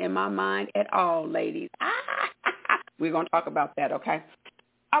doubt in my mind at all, ladies. We're going to talk about that, okay?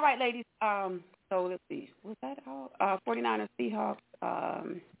 All right, ladies. So let's see. Was that all? 49ers,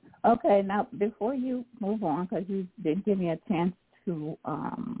 Seahawks. Okay, now before you move on, because you did give me a chance to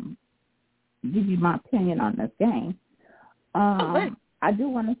give you my opinion on this game. I just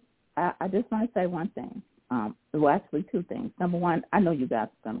want to say one thing. Well, actually two things. Number one, I know you guys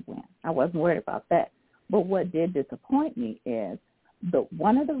are going to win. I wasn't worried about that. But what did disappoint me is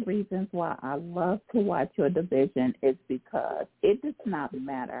one of the reasons why I love to watch your division is because it does not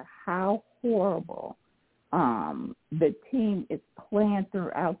matter how horrible the team is playing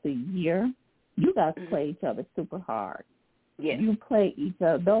throughout the year. You guys play each other super hard. Yes. You play each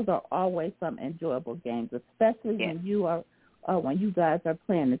other. Those are always some enjoyable games, especially when you are when you guys are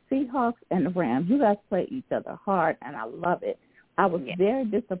playing the Seahawks and the Rams. You guys play each other hard, and I love it. I was very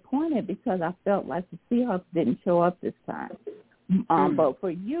disappointed because I felt like the Seahawks didn't show up this time. But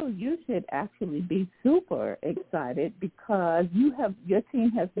for you should actually be super excited because your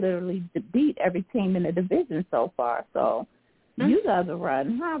team has literally beat every team in the division so far. So you guys are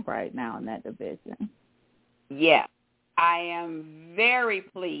riding high right now in that division. Yeah. I am very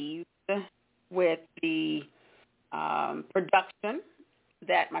pleased with the production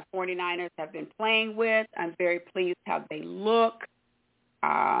that my 49ers have been playing with. I'm very pleased how they look.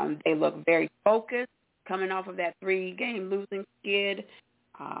 They look very focused coming off of that 3-game losing skid.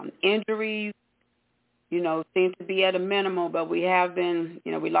 Injuries, seem to be at a minimum, but we have been,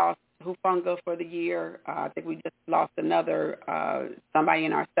 we lost Hufanga for the year. I think we just lost another somebody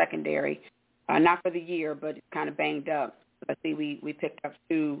in our secondary. Not for the year, but it's kind of banged up. I see we picked up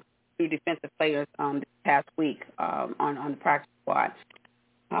two defensive players this past week on the practice squad.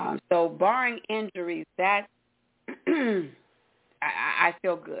 So barring injuries, that I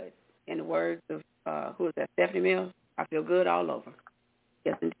feel good. In the words of, who is that, Stephanie Mills, I feel good all over.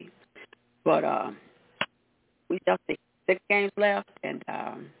 Yes, indeed. But we still see 6 games left, and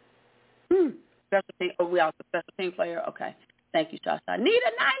special team. Oh, we also special team player. Okay. Thank you, Sasha.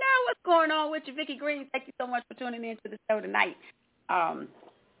 Nita Niner, what's going on with you? Vicky Green, thank you so much for tuning in to the show tonight.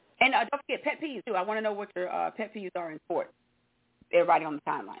 And don't forget pet peeves, too. I want to know what your pet peeves are in sports. Everybody on the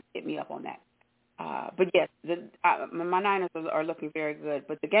timeline, hit me up on that. But, yes, my Niners are looking very good.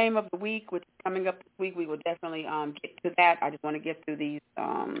 But the game of the week, which is coming up this week, we will definitely get to that. I just want to get through these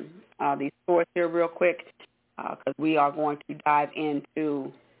scores here real quick because we are going to dive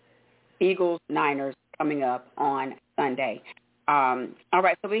into Eagles-Niners coming up on Sunday. All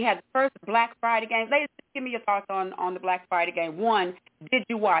right, so we had the first Black Friday game. Ladies, give me your thoughts on the Black Friday game. One, did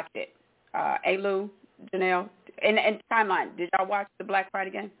you watch it? Lou, Janelle, and timeline, did y'all watch the Black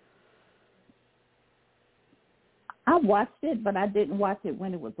Friday game? I watched it, but I didn't watch it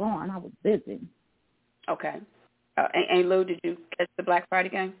when it was on. I was busy. Okay. And Lou, did you catch the Black Friday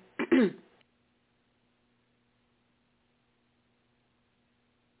game?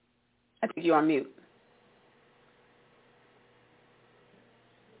 I think you're on mute.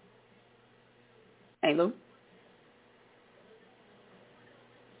 Hey, Lou?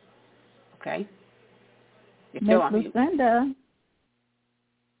 Okay. You're still on mute. Lucinda.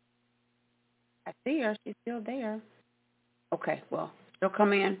 I see her. She's still there. Okay, well, she'll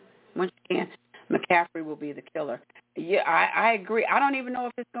come in when she can. McCaffrey will be the killer. Yeah, I agree. I don't even know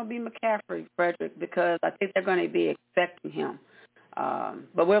if it's going to be McCaffrey, Frederick, because I think they're going to be expecting him.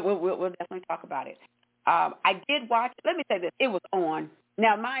 But we'll definitely talk about it. I did watch it. Let me say this. It was on.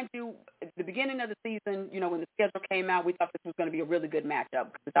 Now, mind you, at the beginning of the season, you know, when the schedule came out, we thought this was going to be a really good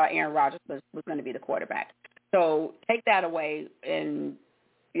matchup because we thought Aaron Rodgers was going to be the quarterback. So take that away, and,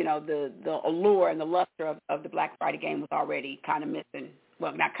 you know, the allure and the luster of the Black Friday game was already kind of missing.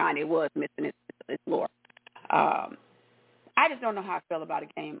 Well, not kind of, it was missing its lure. I just don't know how I feel about a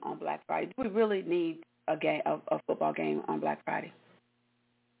game on Black Friday. Do we really need a football game on Black Friday?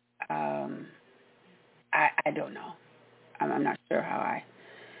 I don't know. I'm not sure how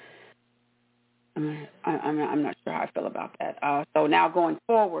I'm not sure how I feel about that. So now going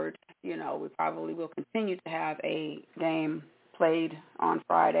forward, you know, we probably will continue to have a game played on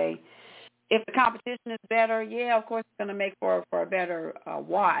Friday. If the competition is better, yeah, of course it's going to make for a better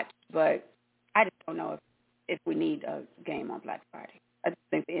watch. But I just don't know if we need a game on Black Friday. I just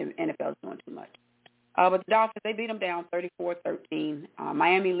think the NFL is doing too much. But the Dolphins, they beat them down 34-13.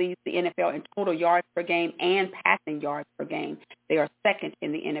 Miami leads the NFL in total yards per game and passing yards per game. They are second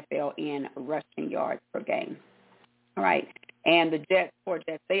in the NFL in rushing yards per game. All right. And the Jets,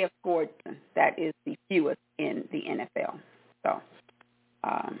 they have scored. That is the fewest in the NFL. So,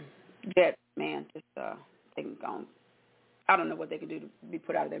 Jets, man, just they can go. I don't know what they can do to be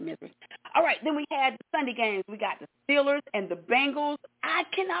put out of their misery. All right. Then we had the Sunday games. We got the Steelers and the Bengals.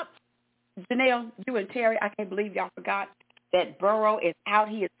 Janelle, you and Terry, I can't believe y'all forgot that Burrow is out.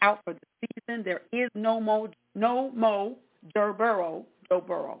 He is out for the season. There is no more Joe Burrow.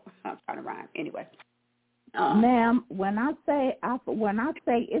 I'm trying to rhyme. Anyway. Ma'am, when I say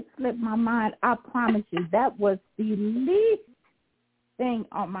it slipped my mind, I promise you that was the least thing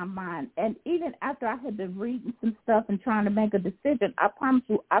on my mind. And even after I had been reading some stuff and trying to make a decision, I promise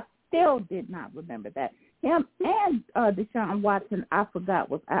you I still did not remember that. Him and Deshaun Watson, I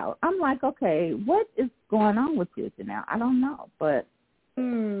forgot, was out. I'm like, okay, what is going on with you now? I don't know, but.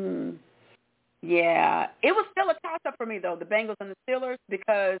 Yeah, it was still a toss-up for me, though, the Bengals and the Steelers,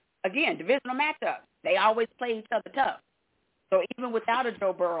 because, again, divisional matchup. They always play each other tough. So even without a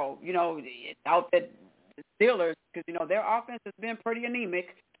Joe Burrow, you know, out that the Steelers, because, you know, their offense has been pretty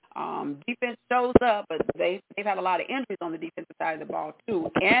anemic. Defense shows up, but they've had a lot of injuries on the defensive side of the ball, too,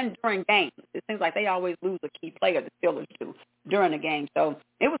 and during games. It seems like they always lose a key player, the Steelers do, during the game. So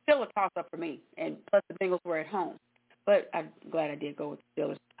it was still a toss-up for me, and plus the Bengals were at home. But I'm glad I did go with the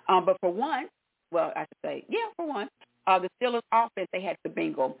Steelers. But for one, the Steelers offense, they had the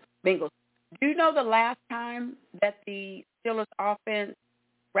Bengals. Do you know the last time that the Steelers offense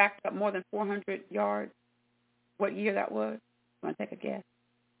racked up more than 400 yards? What year that was? You want to take a guess?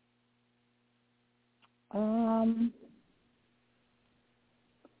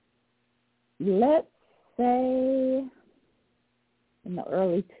 Let's say in the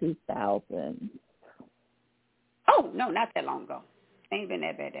early 2000s. Oh, no, not that long ago. Ain't been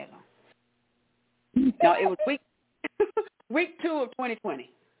that bad that long. No, it was week 2 of 2020.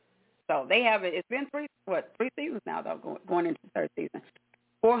 So they have it. It's been three seasons now, though, going into the third season.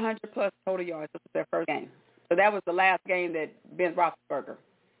 400-plus total yards. This was their first game. So that was the last game that Ben Roethlisberger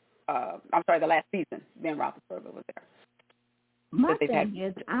the last season Ben Roethlisberger was there. My thing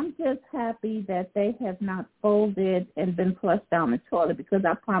is, I'm just happy that they have not folded and been flushed down the toilet because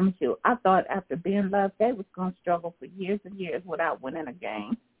I promise you, I thought after being left, they was going to struggle for years and years without winning a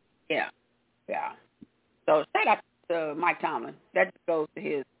game. Yeah. So shout out to Mike Tomlin. That just goes to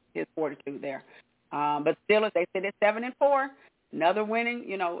his fortitude there. But Steelers, they sit at 7-4. another winning,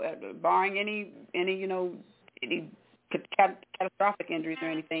 barring any catastrophic injuries or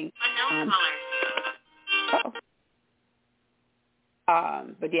anything.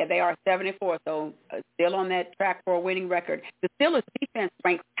 But yeah, they are 7-4, so still on that track for a winning record. The Steelers defense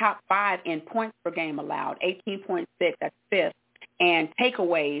ranks top 5 in points per game allowed, 18.6, that's 5th. And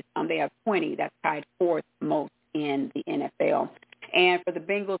takeaways, they have 20, that's tied 4th most in the NFL. And for the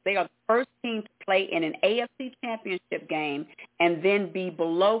Bengals, they are the first team to play in an AFC championship game and then be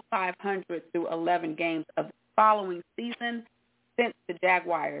below 500 through 11 games of the following season since the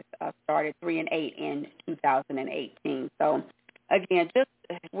Jaguars started 3-8 in 2018. So, again, just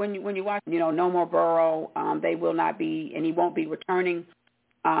when you watch, no more Burrow, they will not be, and he won't be returning.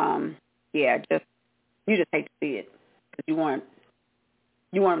 You just hate to see it because you want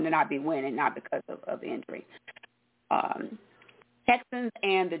them to not be winning, not because of injury. Texans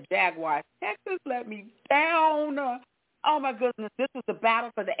and the Jaguars. Texans let me down. Oh my goodness, this was a battle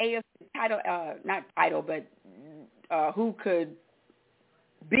for the AFC title, not title, but who could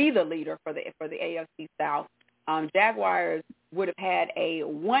be the leader for the AFC South. Jaguars would have had a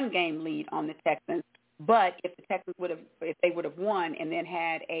 1-game lead on the Texans, but if the Texans would have won and then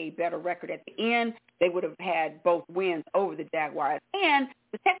had a better record at the end, they would have had both wins over the Jaguars. And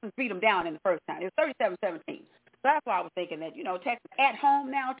the Texans beat them down in the first time. It was 37-17. So that's why I was thinking that, Texas at home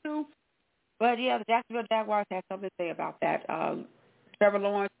now too. But, yeah, the Jacksonville Jaguars had something to say about that. Trevor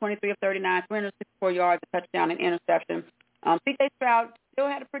Lawrence, 23 of 39, 364 yards, a touchdown, and interception. C.J. Stroud still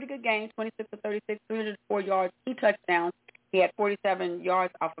had a pretty good game, 26 of 36, 304 yards, 2 touchdowns. He had 47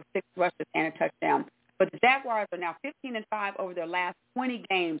 yards off of 6 rushes and a touchdown. But the Jaguars are now 15-5 over their last 20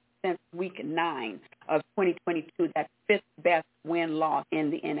 games since Week 9 of 2022. That's 5th best win-loss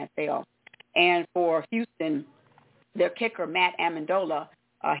in the NFL. And for Houston, their kicker, Matt Amendola,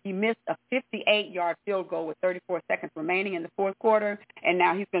 he missed a 58-yard field goal with 34 seconds remaining in the fourth quarter, and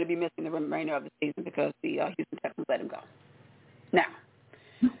now he's going to be missing the remainder of the season because the Houston Texans let him go. Now,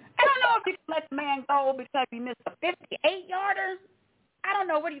 I don't know if you can let the man go because he missed a 58-yarder. I don't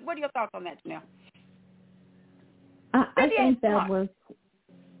know. What are your thoughts on that, Janelle? I think that was,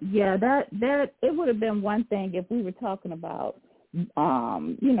 that it would have been one thing if we were talking about,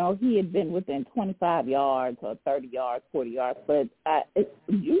 he had been within 25 yards or 30 yards, 40 yards. But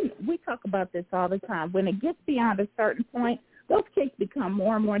we talk about this all the time. When it gets beyond a certain point, those kicks become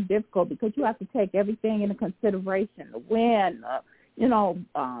more and more difficult because you have to take everything into consideration. The wind,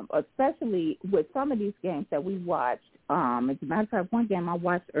 especially with some of these games that we watched. As a matter of fact, one game I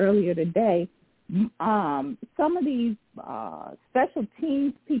watched earlier today, some of these special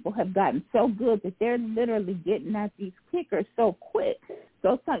teams people have gotten so good that they're literally getting at these kickers so quick.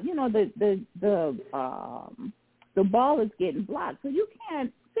 So the ball is getting blocked. So you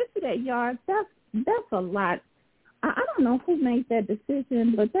can't 58 yards. That's a lot. I don't know who made that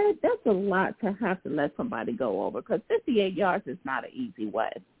decision, but that's a lot to have to let somebody go over because 58 yards is not an easy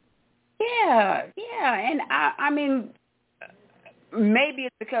way. Yeah, and I mean. Maybe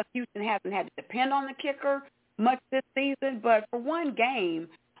it's because Houston hasn't had to depend on the kicker much this season, but for one game,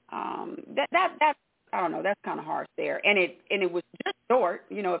 that's I don't know, that's kind of harsh there. And it was just short.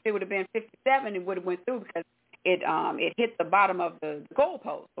 If it would have been 57, it would have went through because it hit the bottom of the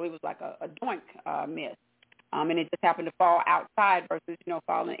goalpost, so it was like a doink miss, and it just happened to fall outside versus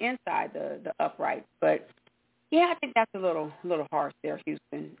falling inside the upright. But yeah, I think that's a little harsh there,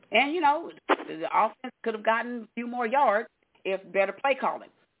 Houston. And the offense could have gotten a few more yards if better play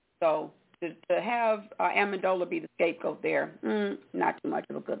calling. So to have Amendola be the scapegoat there, not too much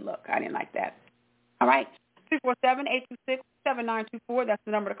of a good look. I didn't like that. All right, 347-826-7924. That's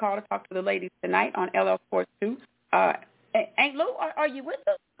the number to call to talk to the ladies tonight on LL SPORTS2. Aunt Lou, are you with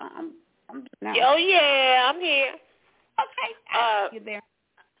us? I'm just now. Oh, yeah, I'm here. Okay, you there.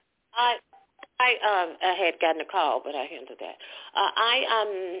 I had gotten a call, but I handled that.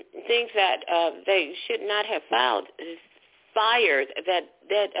 I think that they should not have fired that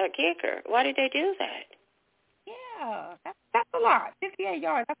kicker. Why did they do that? Yeah, that's a lot. 58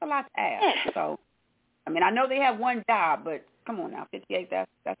 yards, that's a lot to ask. Yeah. So, I mean, I know they have one job, but come on now, 58,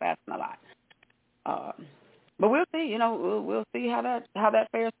 that's asking a lot. But we'll see. We'll see how that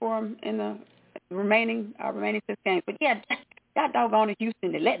fares for them in the remaining 6 games. But yeah, that doggone it,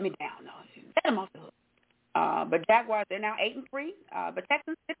 Houston, they let me down. No, let them off the hook. But Jaguars, they're now 8-3. But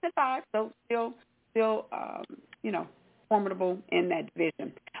Texans 6-5, so still formidable in that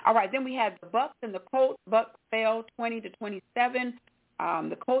division. All right, then we have the Bucs and the Colts. Bucs fell 20-27.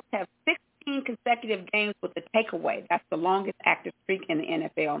 The Colts have 16 consecutive games with a takeaway. That's the longest active streak in the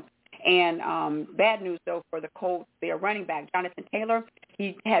NFL. And bad news, though, for the Colts, their running back, Jonathan Taylor,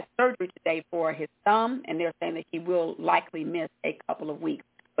 he had surgery today for his thumb, and they're saying that he will likely miss a couple of weeks.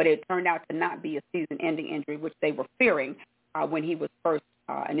 But it turned out to not be a season-ending injury, which they were fearing when he was first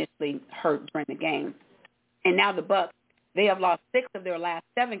initially hurt during the game. And now the Bucs, they have lost 6 of their last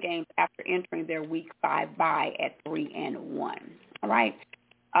 7 games after entering their Week 5 bye at 3-1. All right?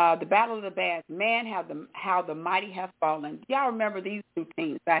 The Battle of the Bads, man, how the mighty have fallen. Y'all remember these two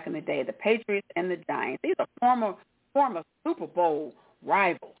teams back in the day, the Patriots and the Giants. These are former Super Bowl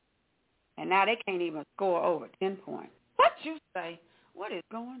rivals. And now they can't even score over 10 points. What you say? What is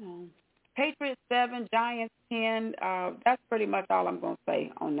going on? Patriots 7, Giants 10. That's pretty much all I'm going to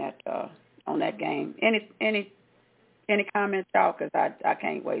say on that game. Any comments, y'all? Because I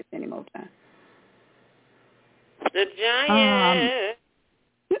can't waste any more time. The Giants.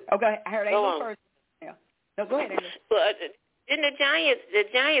 Okay, I heard Angel first. Yeah. No, go ahead, Angel. Well, didn't the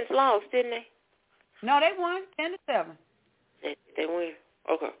Giants lost, didn't they? No, they won 10-7. They won.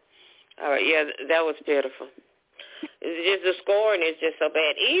 Okay. All right. Yeah, that was pitiful. It's just the scoring is just so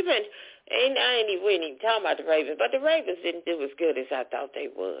bad. We ain't even talking about the Ravens, but the Ravens didn't do as good as I thought they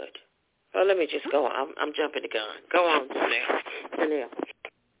would. Well, let me just go on. I'm jumping the gun. Go on,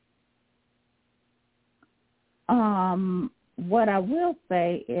 Janelle. What I will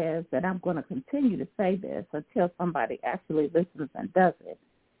say is that I'm going to continue to say this until somebody actually listens and does it.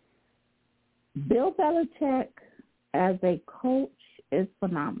 Bill Belichick, as a coach, is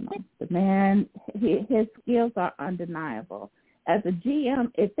phenomenal. The man, his skills are undeniable. As a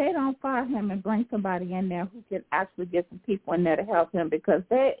GM, if they don't fire him and bring somebody in there who can actually get some people in there to help him, because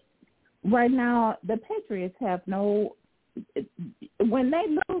right now the Patriots have when they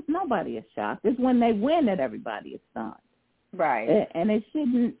lose, nobody is shocked. It's when they win that everybody is stunned. Right. And it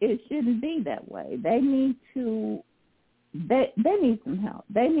shouldn't be that way. They need some help.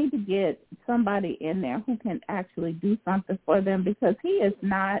 They need to get somebody in there who can actually do something for them, because he is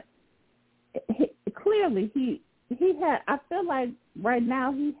not clearly he had, I feel like right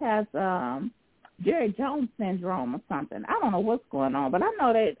now he has Jerry Jones syndrome or something. I don't know what's going on, but I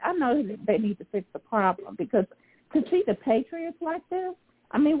know they need to fix the problem, because to see the Patriots like this,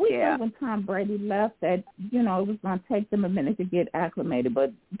 I mean, we knew when Tom Brady left that, it was going to take them a minute to get acclimated,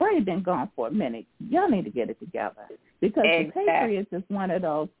 but Brady been gone for a minute. Y'all need to get it together, because the Patriots is one of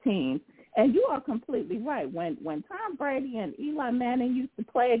those teams. And you are completely right. When Tom Brady and Eli Manning used to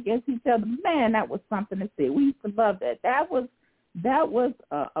play against each other, man, that was something to see. We used to love that. That was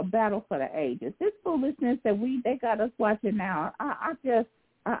a battle for the ages. This foolishness that they got us watching now, I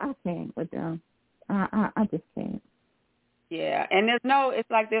can't with them. I just can't. Yeah, and it's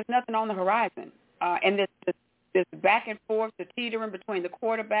like there's nothing on the horizon. And this back and forth, the teetering between the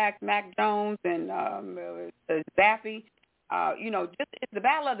quarterbacks, Mac Jones and Zappy, it's the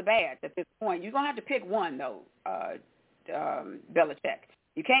battle of the bads at this point. You're going to have to pick one, though, Belichick.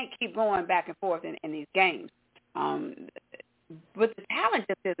 You can't keep going back and forth in these games. But the talent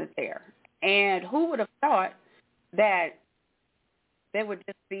just isn't there. And who would have thought that there would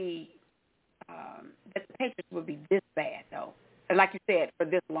just be that the Patriots would be this bad, though. And like you said, for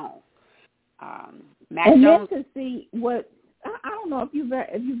this long. Mac Jones. Then to see what I don't know if you've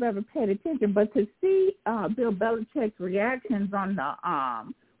ever paid attention, but to see Bill Belichick's reactions on the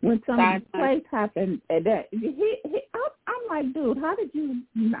when some of these plays happened, that I'm like, dude, how did you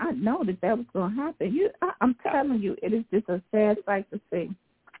not know that was going to happen? I'm telling you, it is just a sad sight to see.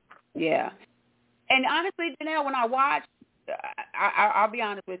 Yeah, and honestly, Janelle, when I watched, I'll be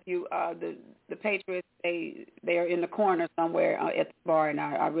honest with you, the Patriots, they are in the corner somewhere at the bar, and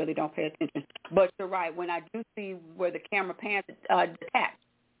I really don't pay attention. But you're right. When I do see where the camera pans detached,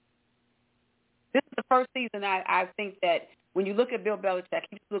 this is the first season I think that when you look at Bill Belichick,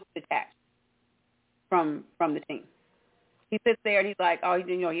 he just looks detached from the team. He sits there and he's like,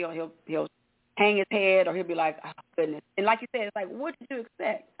 he'll hang his head, or he'll be like, oh goodness. And like you said, it's like, what did you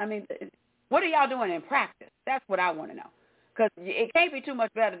expect? I mean, what are y'all doing in practice? That's what I want to know. Because it can't be too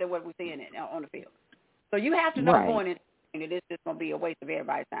much better than what we're seeing on the field. So you have to know going into it, it's just going to be a waste of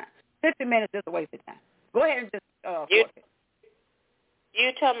everybody's time. 60 minutes is a waste of time. Go ahead and just forfeit. Are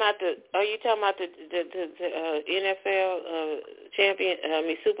you talking about the NFL champion,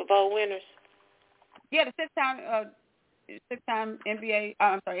 Super Bowl winners? Yeah, the six-time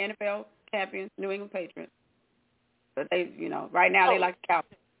NFL champions, New England Patriots. But they, right now they like the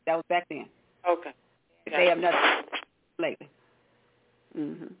Cowboys. That was back then. Okay. They have nothing lately.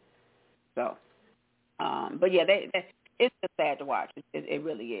 So, but yeah, it's just sad to watch. It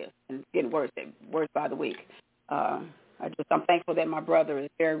really is, and it's getting worse by the week. I'm thankful that my brother is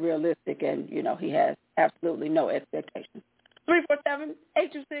very realistic, and he has absolutely no expectations.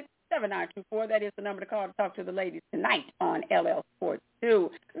 347-826-7924. That is the number to call to talk to the ladies tonight on LL Sports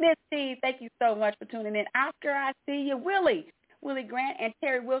 2. Miss T, thank you so much for tuning in. Oscar, I see you. Willie Grant, and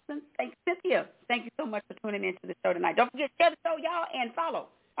Terry Wilson. Thanks, Cynthia. Thank you so much for tuning into the show tonight. Don't forget, share the show, y'all, and follow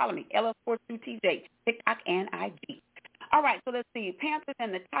me, LL Sports 2 TJ, TikTok and IG. All right, so let's see. Panthers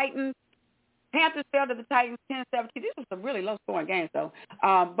and the Titans. Panthers fell to the Titans 10-17. This was a really low-scoring game, though.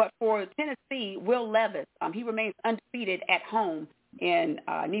 But for Tennessee, Will Levis, he remains undefeated at home in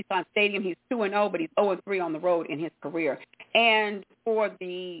Nissan Stadium. He's 2-0, but he's 0-3 on the road in his career. And for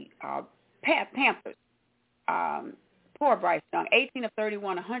the Panthers, poor Bryce Young, 18 of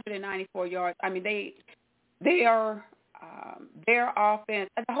 31, 194 yards. I mean, they are their offense,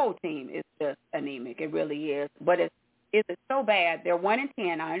 the whole team is just anemic. It really is. But is it so bad? They're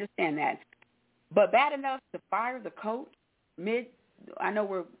 1-10. I understand that. But bad enough to fire the coach I know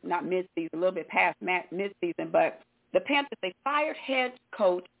we're not mid-season, a little bit past mid-season, but the Panthers, they fired head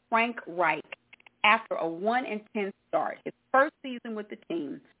coach Frank Reich after a 1-10 start. His first season with the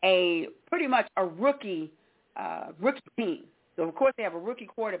team, pretty much a rookie team. So, of course, they have a rookie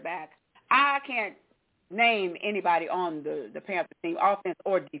quarterback. I can't name anybody on the Panthers team, offense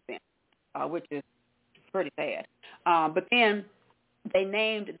or defense, which is pretty sad. But then they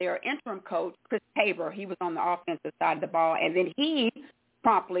named their interim coach, Chris Tabor. He was on the offensive side of the ball. And then he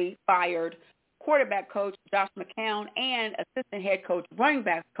promptly fired quarterback coach Josh McCown and assistant head coach, running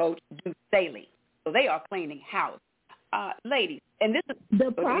back coach Deuce Staley. So they are cleaning house. Ladies, and this is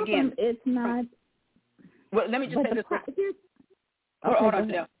the problem. Again, it's not. Well, let me just say this. Hold on,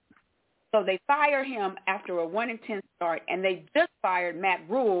 Janelle. So they fire him after a 1-10 start, and they just fired Matt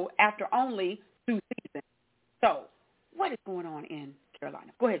Rule after only 2 seasons. So what is going on in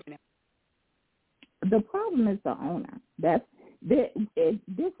Carolina? Go ahead, Janelle. The problem is the owner. This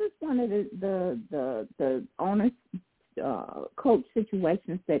is one of the owner's coach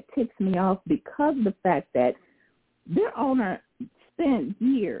situations that ticks me off because of the fact that their owner spent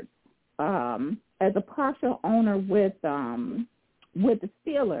years as a partial owner with the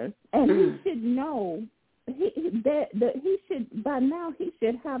Steelers, and he should know he should by now he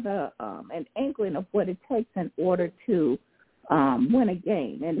should have an inkling of what it takes in order to win a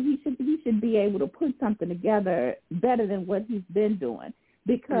game, and he should be able to put something together better than what he's been doing.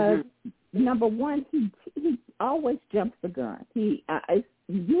 Because number one, he always jumps the gun.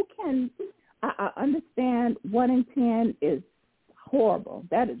 I understand 1-10 is horrible.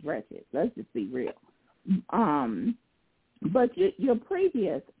 That is wretched. Let's just be real. But your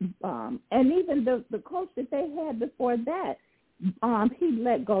previous, and even the coach that they had before that, he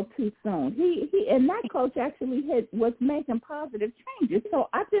let go too soon. He and that coach actually was making positive changes. So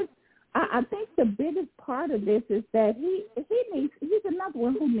I think the biggest part of this is that he's another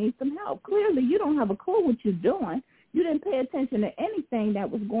one who needs some help. Clearly, you don't have a clue what you're doing. You didn't pay attention to anything that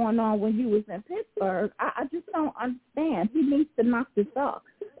was going on when you was in Pittsburgh. I just don't understand. He needs to knock this off.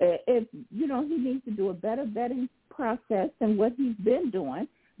 He needs to do a better vetting process than what he's been doing.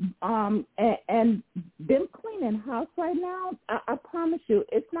 And them cleaning house right now, I promise you,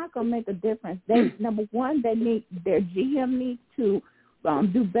 it's not going to make a difference. Number one, their GM needs to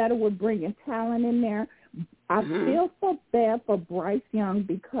do better with bringing talent in there. I feel so bad for Bryce Young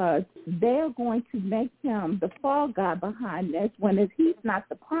because they're going to make him the fall guy behind this when he's not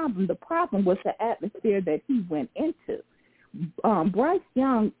the problem. The problem was the atmosphere that he went into. Bryce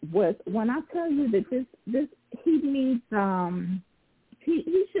Young was, when I tell you that this he needs,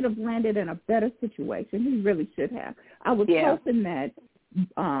 he should have landed in a better situation. He really should have. I was hoping that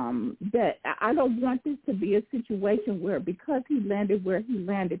I don't want this to be a situation where because he landed where he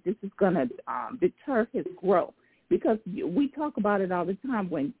landed, this is going to deter his growth. Because we talk about it all the time.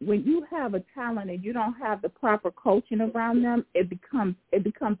 When you have a talent and you don't have the proper coaching around them, it becomes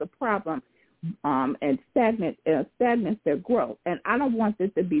a problem. And stagnants their growth. And I don't want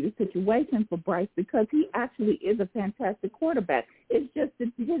this to be the situation for Bryce because he actually is a fantastic quarterback. It's just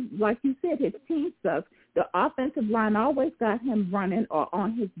that like you said, his team sucks. The offensive line always got him running or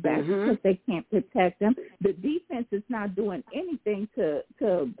on his back because they can't protect him. The defense is not doing anything to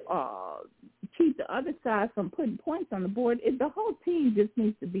keep the other side from putting points on the board. The whole team just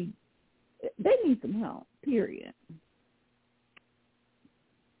needs to be – they need some help, period.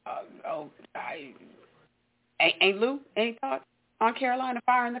 Ain't Lou, any thoughts on Carolina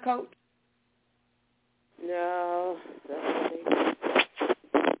firing the coach? No.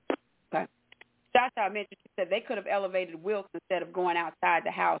 Okay. Josh, I mentioned you said they could have elevated Wilkes instead of going outside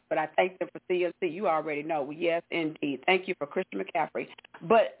the house, but I thank them for CMC. You already know. Well, yes, indeed. Thank you for Christian McCaffrey.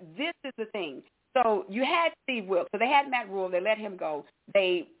 But this is the thing. So you had Steve Wilkes. So they had Matt Rule. They let him go.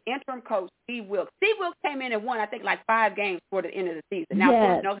 they interim coach Steve Wilkes. Steve Wilkes came in and won, I think, like 5 games before the end of the season. Now, of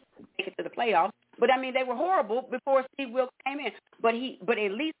course, no make it to the playoffs. But, I mean, they were horrible before Steve Wilkes came in. But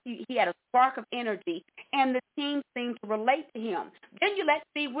at least he had a spark of energy, and the team seemed to relate to him. Then you let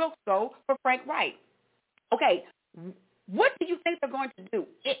Steve Wilkes go for Frank Reich. Okay, what do you think they're going to do?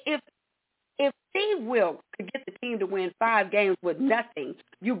 If Steve Wilkes could get the team to win 5 games with nothing,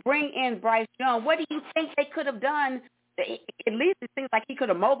 you bring in Bryce Young, what do you think they could have done? At least it seems like he could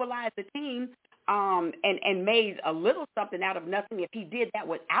have mobilized the team and made a little something out of nothing if he did that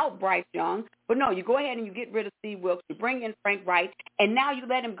without Bryce Young. But no, you go ahead and you get rid of Steve Wilkes, you bring in Frank Reich, and now you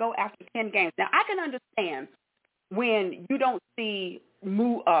let him go after 10 games. Now, I can understand when you don't see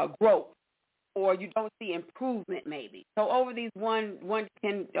growth or you don't see improvement maybe. So over these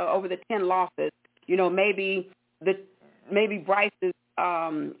over the 10 losses, you know, maybe Bryce's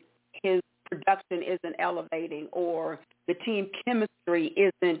his production isn't elevating, or the team chemistry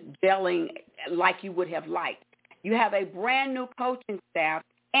isn't gelling like you would have liked. You have a brand new coaching staff,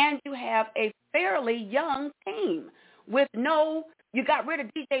 and you have a fairly young team with you got rid of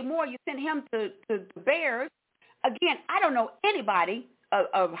DJ Moore, you sent him to the Bears. Again, I don't know anybody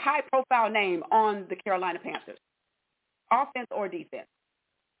of high-profile name on the Carolina Panthers, offense or defense.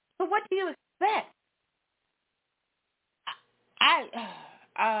 So what do you expect?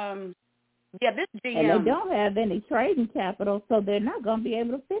 This GM. And they don't have any trading capital, so they're not going to be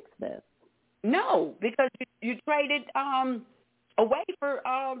able to fix this. No, because you traded away for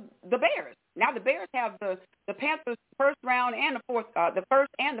the Bears. Now the Bears have the Panthers' first round and the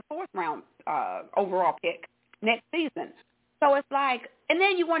first and the fourth round overall pick next season. So it's like, and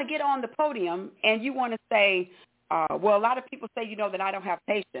then you want to get on the podium and you want to say, well, a lot of people say, that I don't have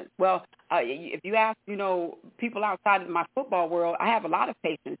patience. Well, if you ask, people outside of my football world, I have a lot of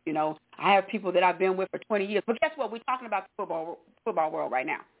patience. I have people that I've been with for 20 years. But guess what? We're talking about the football world right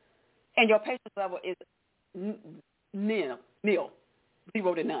now. And your patience level is nil, 0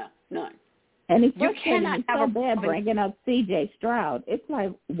 to none. And it's frustrating so bad bringing up C.J. Stroud. It's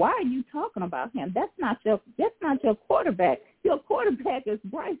like, why are you talking about him? That's not your quarterback. Your quarterback is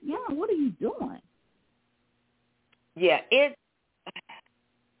Bryce Young. What are you doing? Yeah,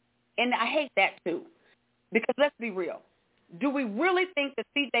 and I hate that too, because let's be real. Do we really think that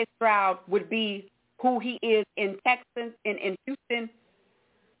C.J. Stroud would be who he is in Texas, in Houston?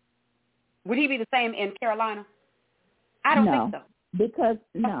 Would he be the same in Carolina? I don't think so. Because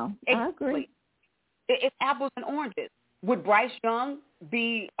I agree. It's apples and oranges. Would Bryce Young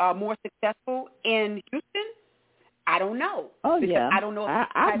be more successful in Houston? I don't know. Oh, yeah. I don't know.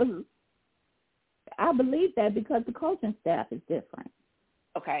 I believe that because the coaching staff is different.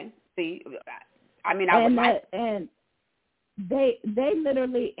 Okay. See, I would and they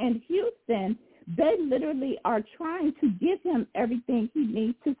literally in Houston, they literally are trying to give him everything he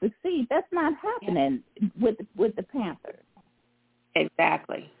needs to succeed. That's not happening with the Panthers.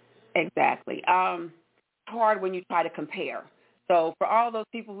 Exactly. Hard when you try to compare. So for all those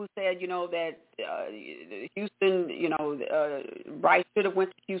people who said, that Houston, Bryce should have went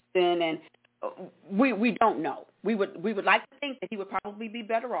to Houston, and we don't know. We would like to think that he would probably be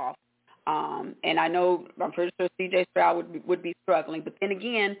better off. And I'm pretty sure C.J. Stroud would be struggling. But then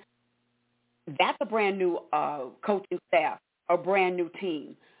again, that's a brand new coaching staff, a brand new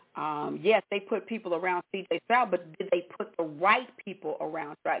team. Yes, they put people around C.J. Stroud, but did they put the right people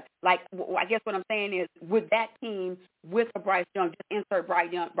around Stroud? Like, I guess what I'm saying is, would that team with a Bryce Young just insert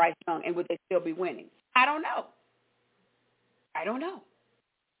Bryce Young, and would they still be winning? I don't know.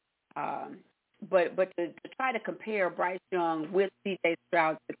 But to try to compare Bryce Young with C.J.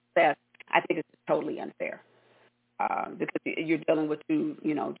 Stroud's success, I think it's totally unfair. Because you're dealing with two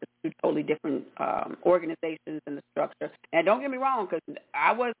totally different organizations and the structure. And don't get me wrong, because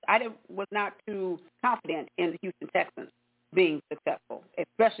I was not too confident in the Houston Texans being successful,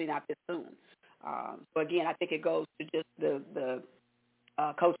 especially not this soon. So again, I think it goes to just the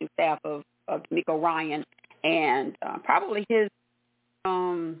coaching staff of D'Amico Ryan and probably his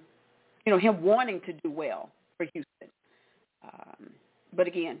him wanting to do well for Houston. But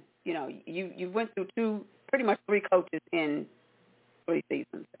again, you went through pretty much 3 coaches in 3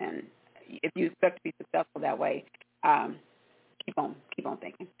 seasons, and if you expect to be successful that way, keep on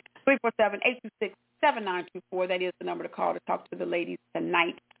thinking. 347-826-7924. That is the number to call to talk to the ladies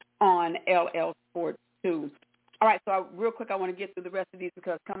tonight on LL Sports 2. All right, so real quick, I want to get through the rest of these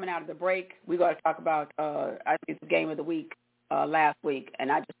because coming out of the break, we got to talk about I think it's the game of the week last week, and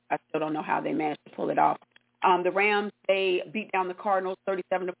I still don't know how they managed to pull it off. The Rams, they beat down the Cardinals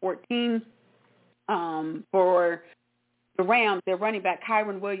 37-14. For the Rams, their running back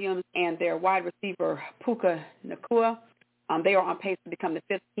Kyron Williams and their wide receiver Puka Nacua They are on pace to become the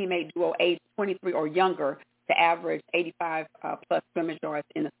fifth teammate duo aged 23 or younger to average 85-plus scrimmage yards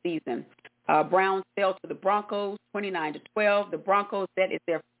in a season. Browns fell to the Broncos 29-12. The Broncos, that is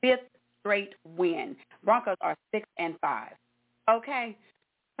their fifth straight win. Broncos are 6-5. Okay,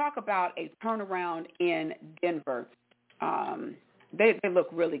 talk about a turnaround in Denver. They look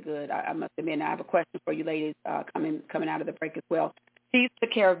really good, I must admit. And I have a question for you ladies coming out of the break as well. Chiefs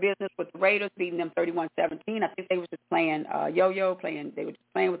took care of business with the Raiders, beating them 31-17. I think they were just playing yo-yo, they were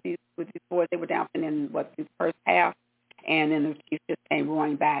just playing with these boys. They were down in the first half, and then the Chiefs just came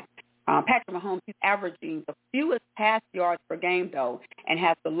roaring back. Patrick Mahomes, he's averaging the fewest pass yards per game, though, and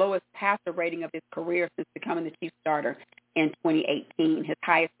has the lowest passer rating of his career since becoming the Chiefs starter in 2018. His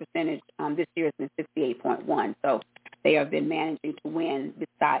highest percentage this year has been 68.1. So they have been managing to win in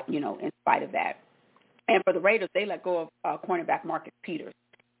spite of that. And for the Raiders, they let go of cornerback Marcus Peters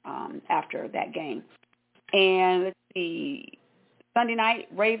after that game. And let's see, Sunday night,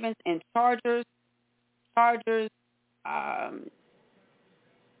 Ravens and Chargers.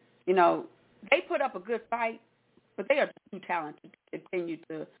 They put up a good fight, but they are just too talented to continue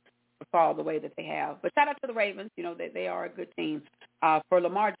to fall the way that they have. But shout out to the Ravens. They are a good team. For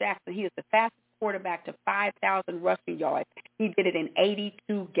Lamar Jackson, he is the fastest quarterback to 5,000 rushing yards. He did it in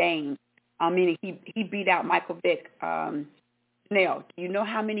 82 games, meaning he beat out Michael Vick. Janelle, do you know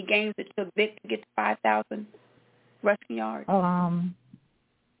how many games it took Vick to get to 5,000 rushing yards? I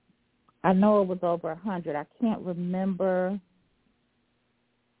know it was over 100. I can't remember.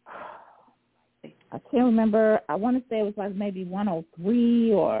 I want to say it was like maybe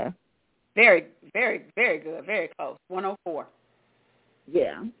 103 or. Very, very, very good. Very close. 104.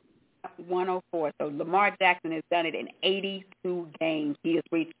 Yeah. 104. So Lamar Jackson has done it in 82 games. He has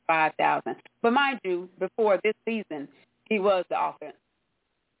reached 5,000. But mind you, before this season, he was the offense.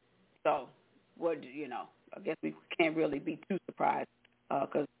 So, I guess we can't really be too surprised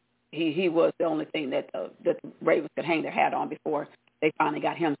because he was the only thing that the Ravens could hang their hat on before they finally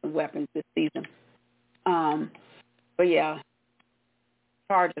got him some weapons this season. But yeah,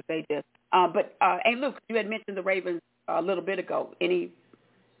 Chargers, they just. Hey, Luke, you had mentioned the Ravens a little bit ago. Any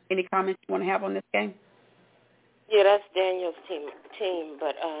comments you want to have on this game? Yeah, that's Daniel's team,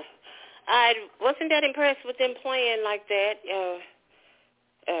 but I wasn't that impressed with them playing like that.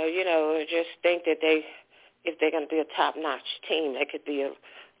 Just think that if they're going to be a top-notch team, they could be a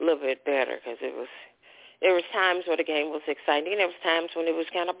little bit better because there was times where the game was exciting, and there was times when it was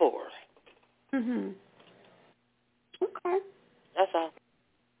kind of boring. Mhm. Okay. That's all.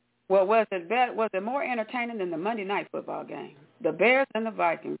 Well, was it more entertaining than the Monday night football game? The Bears and the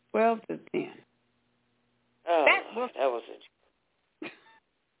Vikings, 12-10. Oh, that was it.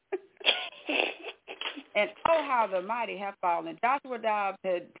 And how the mighty have fallen. Joshua Dobbs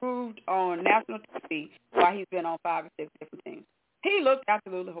had proved on national TV why he's been on 5 or 6 different teams. He looked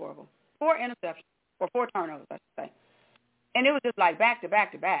absolutely horrible. 4 interceptions, or 4 turnovers, I should say. And it was just like back to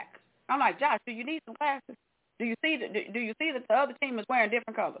back to back. I'm like, Josh, do you need some glasses? Do you see that the other team is wearing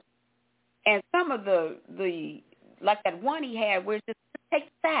different colors? And some of the like that one he had where it's just take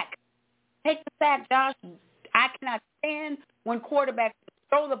the sack. Take the sack, Josh. I cannot stand when quarterbacks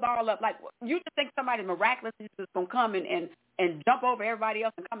throw the ball up. Like, you just think somebody miraculously is going to come and jump over everybody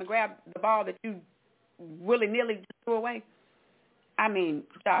else and come and grab the ball that you willy-nilly just threw away? I mean,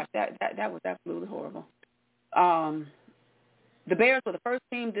 Josh, that was absolutely horrible. The Bears were the first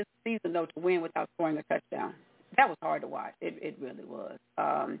team this season, though, to win without scoring a touchdown. That was hard to watch. It really was.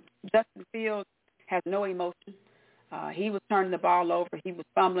 Justin Fields has no emotion. He was turning the ball over. He was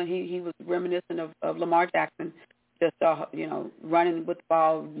fumbling. He was reminiscent of Lamar Jackson, just running with the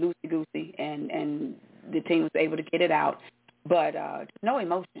ball loosey-goosey, and the team was able to get it out. But no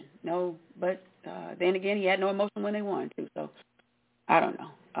emotion. No. But then again, he had no emotion when they won, too. So I don't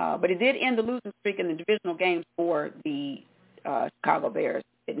know. But it did end the losing streak in the divisional games for the Chicago Bears.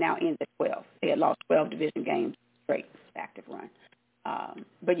 It now ends at 12. They had lost 12 division games straight, active run.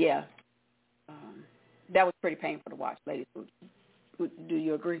 But yeah, that was pretty painful to watch, ladies. Do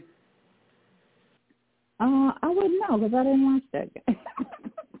you agree? I wouldn't know because I didn't watch that game.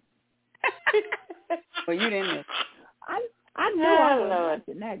 Well, you didn't miss. I knew I wasn't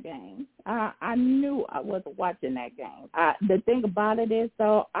watching that game. I knew I wasn't watching that game. The thing about it is,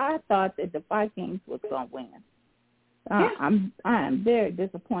 though, I thought that the Vikings was going to win. I am very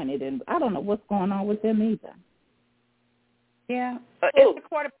disappointed, and I don't know what's going on with them either. Yeah, it's the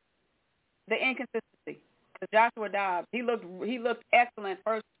quarterback, the inconsistency. Because Joshua Dobbs, he looked excellent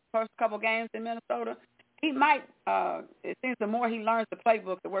first couple games in Minnesota. He might. It seems the more he learns the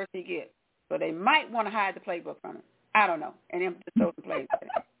playbook, the worse he gets. So they might want to hide the playbook from him. I don't know, and him just throw some plays at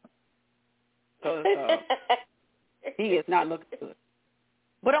him. So He is not looking good.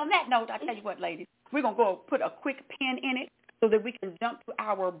 But on that note, I tell you what, ladies, we're going to go put a quick pin in it so that we can jump to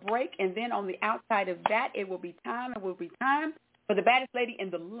our break. And then on the outside of that, it will be time for the baddest lady in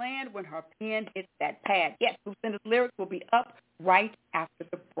the land when her pen hits that pad. Yes, Lucinda's lyrics will be up right after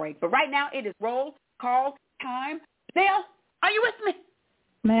the break. But right now, it is roll call time. Nell, are you with me?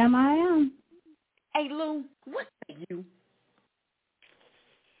 Ma'am, I am. Hey, Lou, what say you?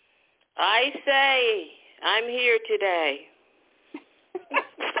 I say I'm here today.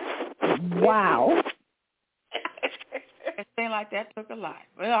 Wow. A thing like that took a lot.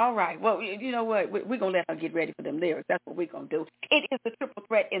 Well, all right. Well, you know what? We're going to let her get ready for them lyrics. That's what we're going to do. It is the triple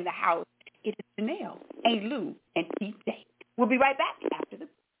threat in the house. It is Janelle, A. Lou, and TJ. We'll be right back after the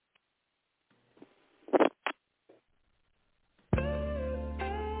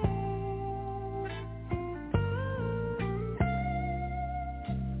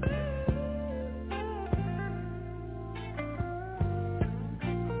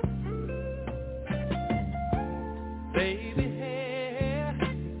baby hair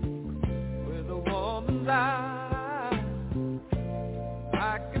with a woman's eye.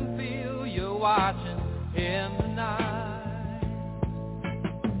 I can feel you watching in the night.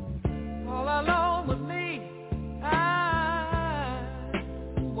 All alone with me,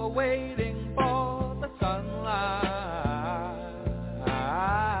 we're waiting for the sunlight.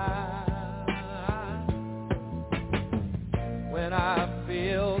 When I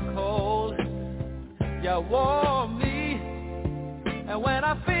feel cold, you warm me. And when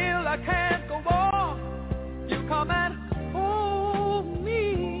I feel I can't go on, you come and hold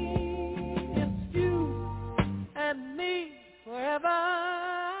me. It's you and me forever.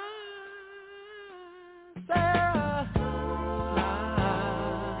 Sarah,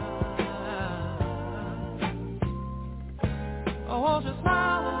 oh, won't you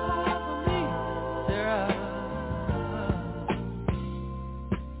smile for me, Sarah?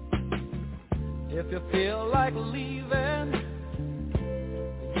 If you feel like leaving,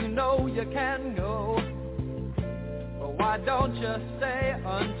 you know you can go. But why don't you stay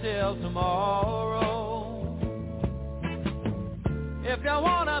until tomorrow? If you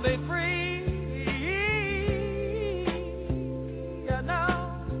wanna be free, you know,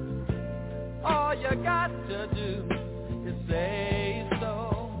 all you got to do is say so.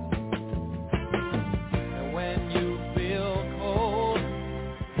 And when you feel cold,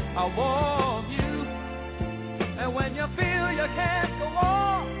 I warm you. And when you feel you can't go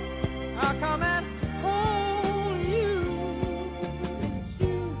on, I'll come and hold you. It's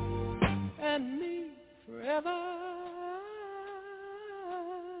you and me forever.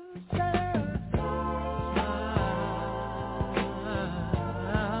 Sarah,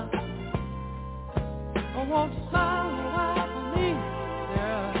 I want to smile a while for me,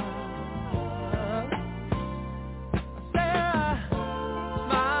 Sarah. Sarah,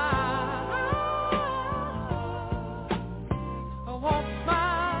 smile. I want to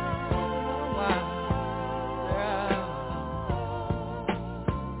smile a while,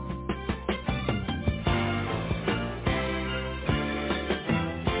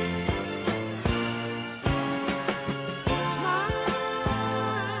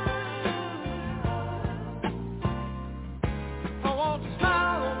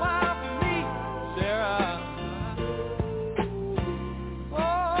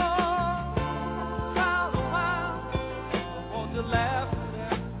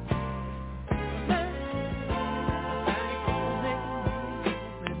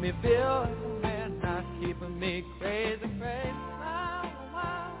 feel man not keeping me crazy.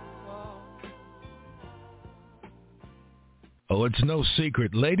 Oh, it's no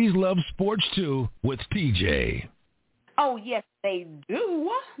secret. Ladies love sports too with TJ. Oh, yes, they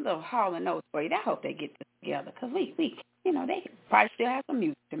do. A little Hall & Oates for you. I hope they get this together because we, they probably still have some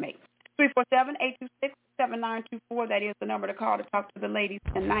music to make. 347-826-7924. That is the number to call to talk to the ladies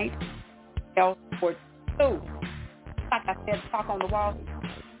tonight. LL SPORTS2. Like I said, talk on the wall.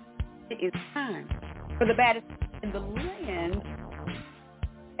 It is time for the baddest in the land.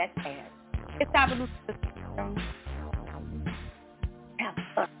 That's bad. It's time to lose the system.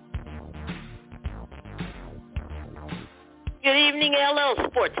 Good evening, LL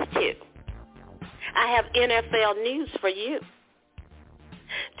SPORTS2. I have NFL news for you.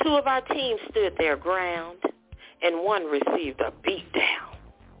 2 of our teams stood their ground, and 1 received a beatdown.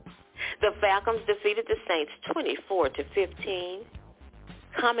 The Falcons defeated the Saints 24-15,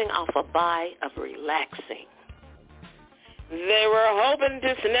 coming off a bye of relaxing. They were hoping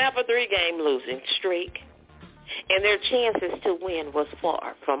to snap a 3-game losing streak, and their chances to win was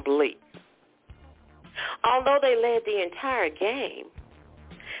far from bleak. Although they led the entire game,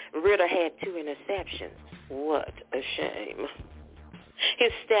 Ritter had 2 interceptions, What a shame.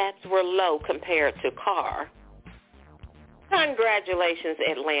 His stats were low compared to Carr. Congratulations,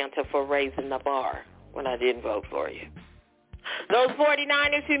 Atlanta, for raising the bar when I didn't vote for you. Those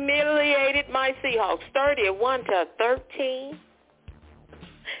 49ers humiliated my Seahawks 31-13.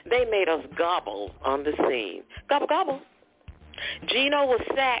 They made us gobble on the scene. Gobble, gobble. Geno was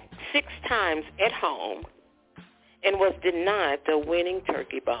sacked 6 times at home and was denied the winning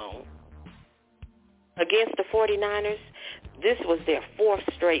turkey bone. Against the 49ers, this was their 4th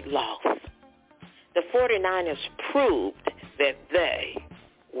straight loss. The 49ers proved that they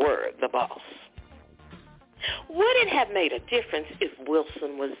were the boss. Would it have made a difference if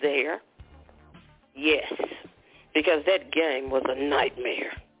Wilson was there? Yes, because that game was a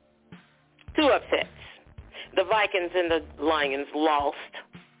nightmare. 2 upsets. The Vikings and the Lions lost,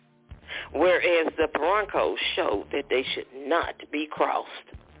 whereas the Broncos showed that they should not be crossed.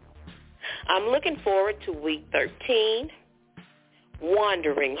 I'm looking forward to Week 13,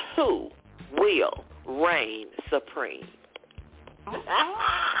 wondering who will reign supreme.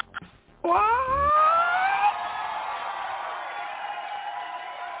 What?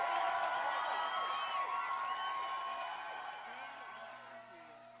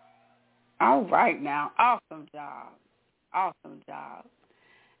 All right now, awesome job.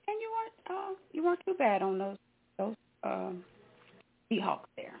 And you weren't too bad on those Seahawks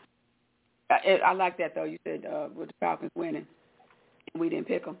there. I like that though. You said with the Falcons winning, we didn't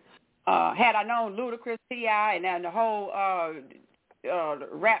pick them. Had I known Ludacris, T.I., and then the whole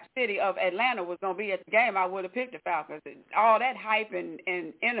rap city of Atlanta was going to be at the game, I would have picked the Falcons. All that hype and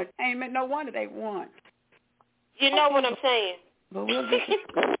entertainment, no wonder they won. You know what I'm saying? But we'll get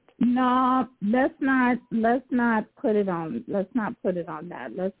No, let's not put it on. Let's not put it on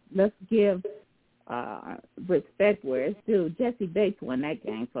that. Let's give respect where it's due. Jesse Bates won that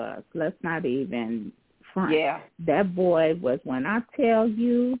game for us. Let's not even front. Yeah, that boy was. When I tell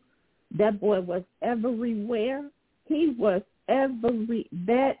you, that boy was everywhere. He was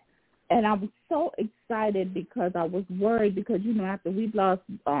that, and I was so excited because I was worried because after we lost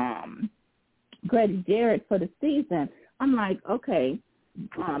Grady Jarrett for the season, I'm like, okay.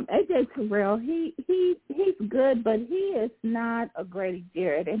 AJ Terrell, he's good, but he is not a Grady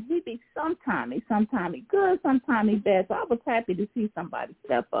Jarrett, and he be sometimes he good, sometimes he bad. So I was happy to see somebody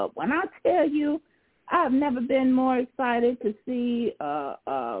step up. When I tell you, I've never been more excited to see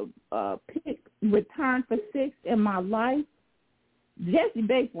pick return for 6 in my life. Jesse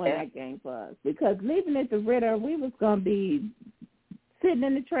Bates won that game for us because leaving it to Ritter, we was gonna be sitting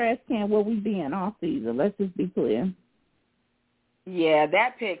in the trash can where we been all season. Let's just be clear. Yeah,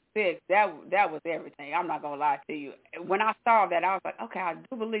 that pick 6, that was everything. I'm not going to lie to you. When I saw that, I was like, okay, I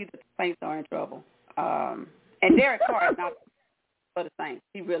do believe that the Saints are in trouble. And Derek Carr is not for the Saints.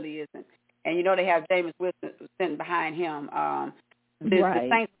 He really isn't. And, they have Jameis Winston sitting behind him. The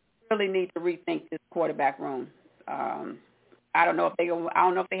Saints really need to rethink this quarterback room. I don't know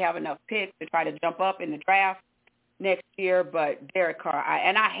if they have enough picks to try to jump up in the draft next year, but Derek Carr,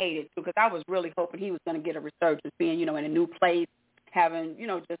 I hate it, too, because I was really hoping he was going to get a resurgence being, in a new place, having,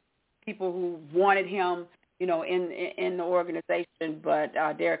 just people who wanted him, in the organization, but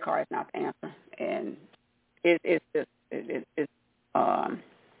Derek Carr is not the answer, and it's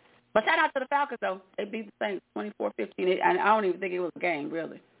but shout out to the Falcons though. They beat the Saints 24-15, and I don't even think it was a game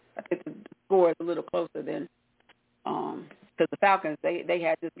really. I think the score is a little closer than because the Falcons they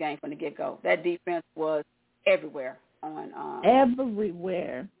had this game from the get go. That defense was everywhere on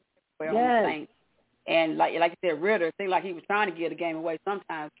everywhere. Yes. On the Saints. And like you said, Ritter seemed like he was trying to give the game away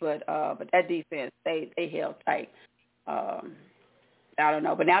sometimes, but that defense they held tight. I don't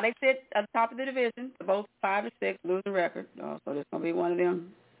know, but now they sit at the top of the division, both 5-6, losing record. So there's gonna be one of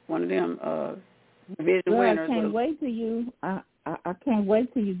them division winners. I can't wait till you. I can't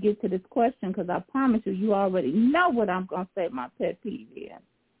wait till you get to this question because I promise you already know what I'm gonna say. My pet peeve is.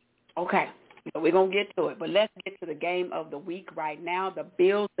 Okay. So we're going to get to it, but let's get to the game of the week right now, the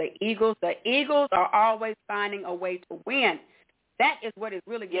Bills, the Eagles. The Eagles are always finding a way to win. That is what is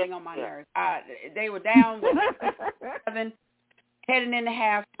really getting on my nerves. They were down with 7 heading into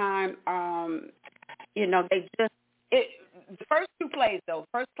halftime. The first 2 plays, though,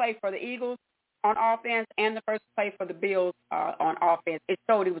 first play for the Eagles on offense and the first play for the Bills on offense, it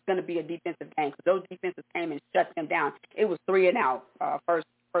showed it was going to be a defensive game because those defenses came and shut them down. It was 3 and out, first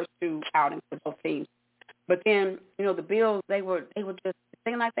 2 outings for both teams. But then, the Bills, they were just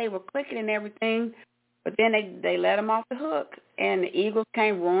seeming like they were clicking and everything, but then they let them off the hook, and the Eagles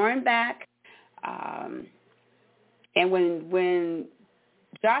came roaring back. And when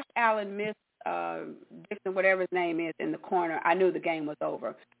Josh Allen missed Dixon, whatever his name is, in the corner, I knew the game was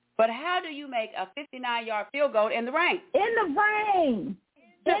over. But how do you make a 59-yard field goal in the rain? In the rain.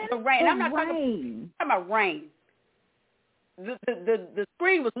 The rain. I'm not talking about rain. The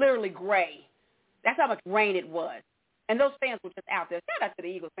screen was literally gray. That's how much rain it was. And those fans were just out there. Shout out to the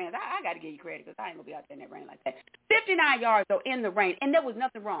Eagles fans. I got to give you credit because I ain't going to be out there in that rain like that. 59 yards, though, in the rain, and there was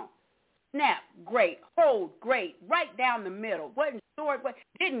nothing wrong. Snap, great. Hold, great. Right down the middle. Wasn't short.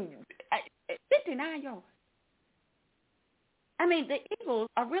 59 yards. I mean, the Eagles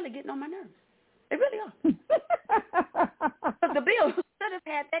are really getting on my nerves. They really are. But the Bills should have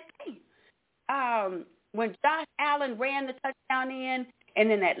had that game. When Josh Allen ran the touchdown in, and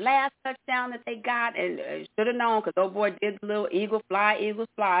then that last touchdown that they got, and should have known because old boy did the little eagle fly.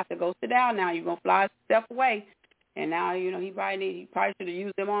 I said, go sit down now. You're going to fly yourself away. And now, he probably should have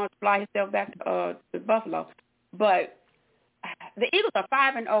used them on to fly himself back to Buffalo. But the Eagles are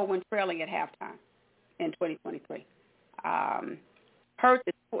 5-0 when trailing at halftime in 2023. Hurts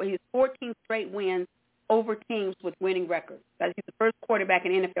his 14 straight wins over teams with winning records. He's the first quarterback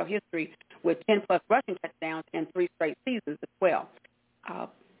in NFL history with 10-plus rushing touchdowns in 3 straight seasons as well.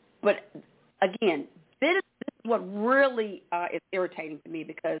 But, again, this is what really is irritating to me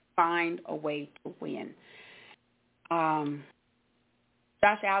because find a way to win.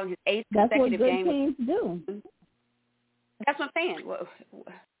 Josh Allen, his 8th consecutive game. That's what good teams do. That's what I'm saying.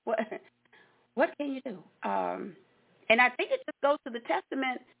 What can you do? And I think it just goes to the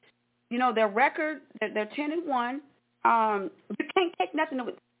testament, their record, they're 10-1. You can't take nothing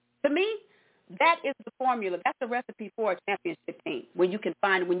away. To me, that is the formula. That's the recipe for a championship team. When you can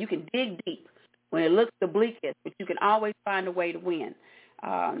dig deep, when it looks the bleakest, but you can always find a way to win.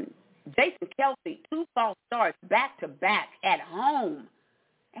 Jason Kelce, 2 false starts back-to-back at home,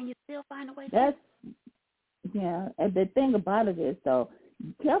 and you still find a way to win. Yeah, and the thing about it is, though,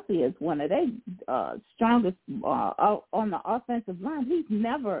 Kelce is one of their strongest on the offensive line. He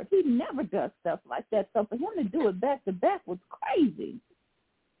never does stuff like that. So for him to do it back-to-back was crazy.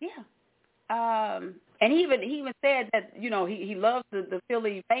 Yeah. And he even said that, he loves the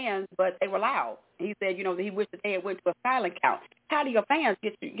Philly fans, but they were loud. He said, he wished that they had went to a silent count. How do your fans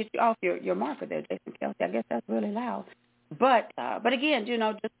get you off your marker there, Jason Kelce? I guess that's really loud. But again,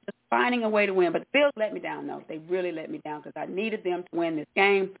 just finding a way to win. But the Bills let me down, though. They really let me down because I needed them to win this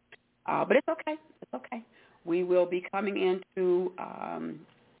game. But it's okay. It's okay. We will be coming into,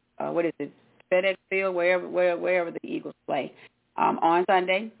 FedEx Field, wherever the Eagles play, on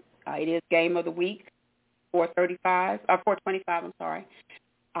Sunday. It is game of the week, 4:25. I'm sorry.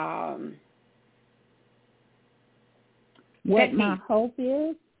 What my hope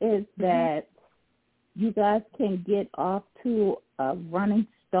is that you guys can get off to a running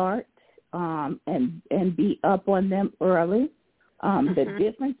start and be up on them early. The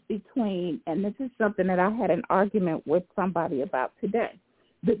difference between, and this is something that I had an argument with somebody about today,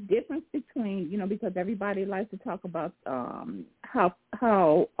 the difference between, because everybody likes to talk about how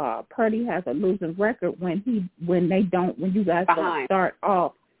Purdy has a losing record when you guys don't start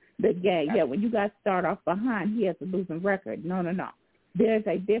off the game. Yeah, when you guys start off behind, he has a losing record. No. There's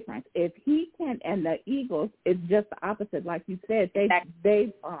a difference. If he can, and the Eagles, it's just the opposite. Like you said,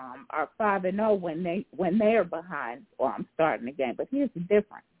 they are 5-0 when they are behind starting the game. But here's the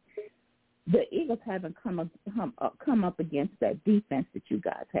difference: the Eagles haven't come up against that defense that you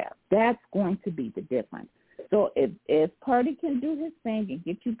guys have. That's going to be the difference. So if Purdy can do his thing and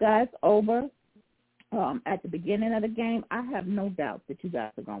get you guys over at the beginning of the game, I have no doubt that you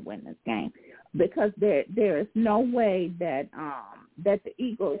guys are going to win this game because there is no way that the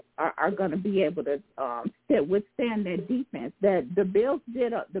Eagles are going to be able to withstand that defense. That the Bills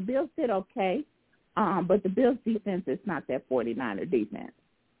did okay, but the Bills defense is not that 49er defense.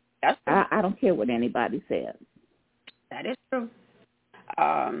 That's true. I don't care what anybody says. That is true.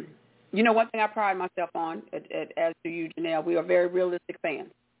 One thing I pride myself on, as do you, Janelle, we are very realistic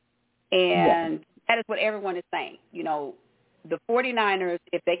fans. And that is what everyone is saying. The 49ers,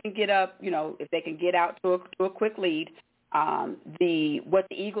 if they can get up, if they can get out to a quick lead, what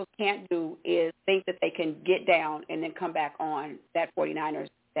the Eagles can't do is think that they can get down and then come back on that 49ers,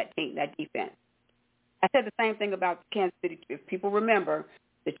 that team, that defense. I said the same thing about Kansas City. If people remember,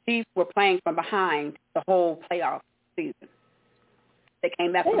 the Chiefs were playing from behind the whole playoff season. They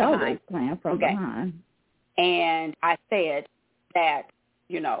came back from behind. They always playing from behind. And I said that,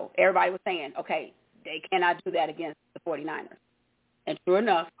 everybody was saying, okay, they cannot do that against the 49ers. And sure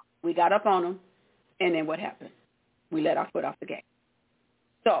enough, we got up on them, and then what happened? We let our foot off the gas.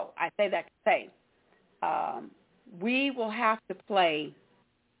 So I say that to say we will have to play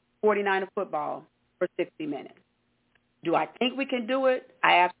 49er football for 60 minutes. Do I think we can do it?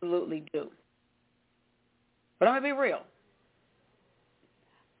 I absolutely do. But I'm going to be real.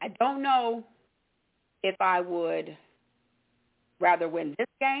 I don't know if I would rather win this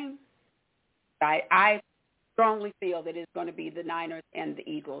game. I strongly feel that it's going to be the Niners and the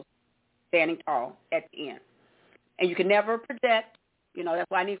Eagles standing tall at the end. And you can never predict, that's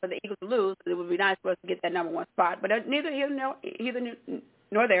why I need for the Eagles to lose. It would be nice for us to get that number one spot. But neither here nor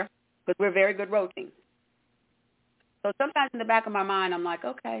there, because we're a very good road team. So sometimes in the back of my mind, I'm like,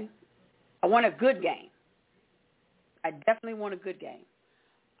 okay, I want a good game. I definitely want a good game.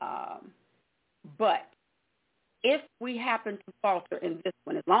 But if we happen to falter in this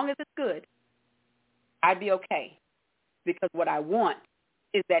one, as long as it's good, I'd be okay, because what I want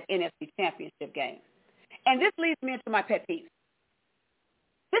is that NFC Championship game. And this leads me into my pet peeve.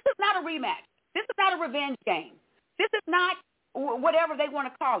 This is not a rematch. This is not a revenge game. This is not whatever they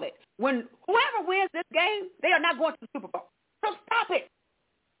want to call it. When whoever wins this game, they are not going to the Super Bowl. So stop it.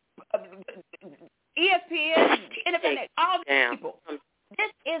 ESPN, NFL, all these people.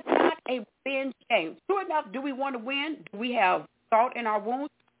 This is not a revenge game. True enough, do we want to win? Do we have salt in our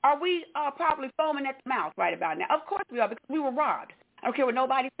wounds? Are we probably foaming at the mouth right about now? Of course we are, because we were robbed. I don't care what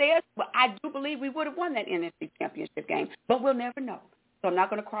nobody says, but I do believe we would have won that NFC Championship game, but we'll never know. So I'm not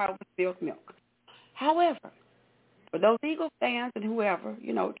going to cry over spilled milk. However, for those Eagles fans and whoever,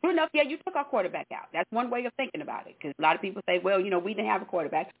 true enough, yeah, you took our quarterback out. That's one way of thinking about it, because a lot of people say, well, we didn't have a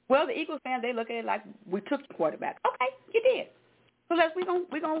quarterback. Well, the Eagles fans, they look at it like we took the quarterback. Okay, you did. So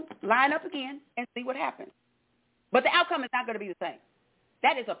we're going to line up again and see what happens. But the outcome is not going to be the same.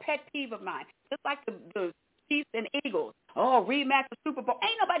 That is a pet peeve of mine. Just like the Chiefs and Eagles. Oh, rematch the Super Bowl.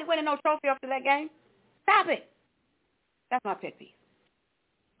 Ain't nobody winning no trophy after that game. Stop it. That's my pet peeve.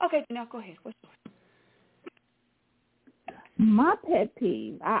 Okay, Janelle, go ahead. What's yours? My pet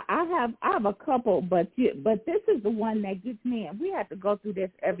peeve, I have a couple, but this is the one that gets me, and we have to go through this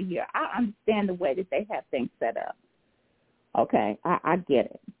every year. I understand the way that they have things set up. Okay, I get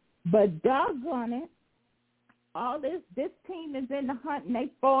it. But doggone it, all this team is in the hunt, and they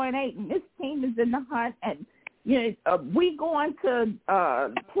 4-8, and this team is in the hunt, and we going to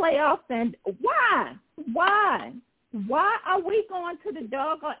playoffs, and why? Why are we going to the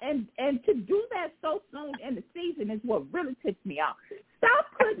doggone and to do that so soon in the season is what really ticks me off. Stop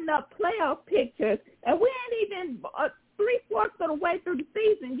putting up playoff pictures, and we ain't even 3/4 of the way through the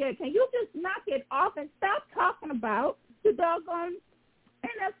season yet. Can you just knock it off and stop talking about the doggone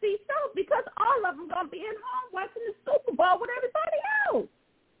NFC South, because all of them going to be at home watching the Super Bowl with everybody else.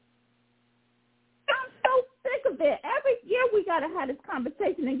 I'm so sick of it. Every year we got to have this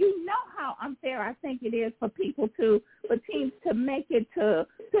conversation, and you know how unfair I think it is for teams to make it to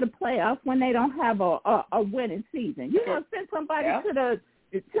the playoffs when they don't have a winning season. Send somebody to the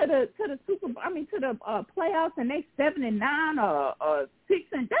Super Bowl, to the playoffs, and they 7-9 or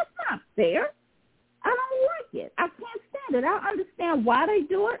 6, and that's not fair. I don't like it. I can't stand it. I understand why they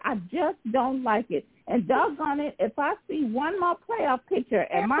do it. I just don't like it. And doggone it, if I see one more playoff picture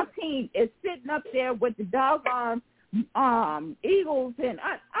and my team is sitting up there with the doggone Eagles, and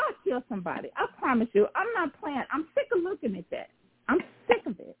I'll kill somebody. I promise you. I'm not playing. I'm sick of looking at that. I'm sick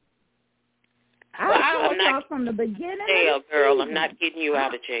of it. I told y'all from the beginning. Jail, girl. I'm not getting you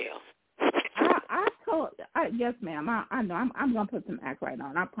out of jail. Yes, ma'am. I know. I'm going to put some act right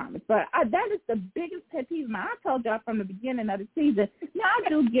on. I promise. But that is the biggest pet peeve. I told y'all from the beginning of the season. Now I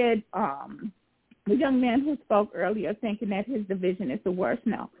do get the young man who spoke earlier thinking that his division is the worst.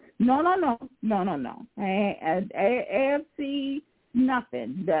 No. AFC,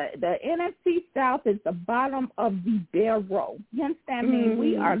 nothing. The NFC South is the bottom of the barrel. You understand me? Mm-hmm.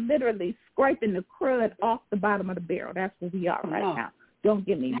 We are literally scraping the crud off the bottom of the barrel. That's where we are right now. Don't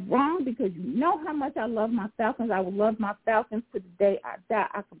get me wrong, because you know how much I love my Falcons. I will love my Falcons to the day I die.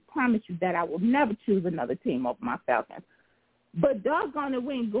 I can promise you that I will never choose another team over my Falcons. But doggone it,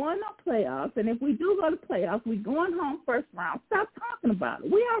 we ain't going no playoffs. And if we do go to playoffs, we going home first round. Stop talking about it.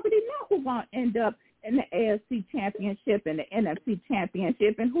 We already know who's going to end up in the AFC Championship and the NFC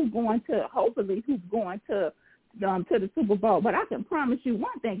Championship, and who's going to the Super Bowl. But I can promise you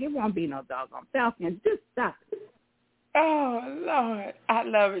one thing, it won't be no doggone Falcons. Just stop it. Oh, Lord. I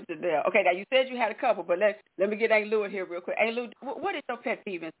love it, Janelle. Okay, now you said you had a couple, but let me get A. Lou in here real quick. A. Lou, what is your pet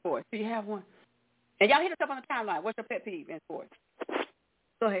peeve in sports? Do you have one? And y'all hit us up on the timeline. What's your pet peeve in sports?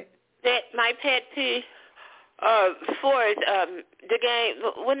 Go ahead. My pet peeve for the game,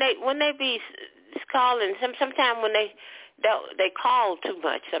 when they be calling, sometimes when they call too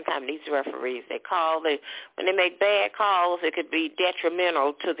much. Sometimes these referees, when they make bad calls, it could be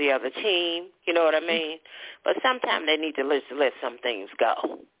detrimental to the other team. You know what I mean? But sometimes they need to let some things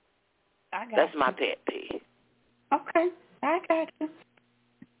go. That's my pet peeve. Okay, I got you.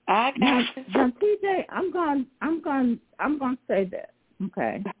 Now, TJ, I'm going to say this.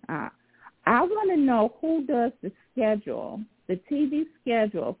 Okay. I want to know who does the schedule, the TV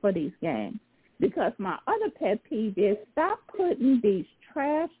schedule for these games. Because my other pet peeve is stop putting these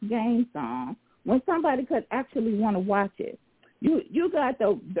trash games on when somebody could actually want to watch it. You got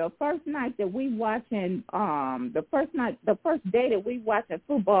the first night that we watching the first day that we watching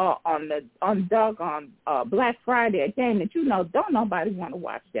football on doggone Black Friday, a game that don't nobody want to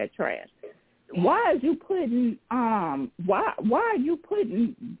watch that trash. Why are you putting why are you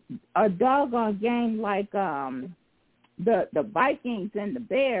putting a doggone game like the Vikings and the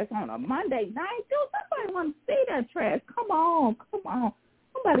Bears on a Monday night? Do somebody want to see that trash? Come on.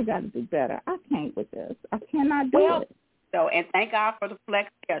 Somebody got to do better. I can't with this. I cannot do it. So, and thank God for the flex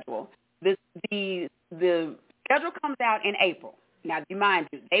schedule. The schedule comes out in April. Now, mind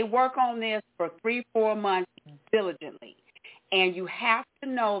you, they work on this for 3-4 months diligently. And you have to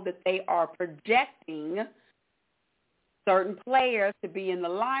know that they are projecting certain players to be in the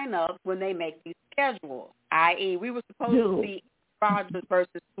lineup when they make these schedules, i.e., we were supposed to see Rodgers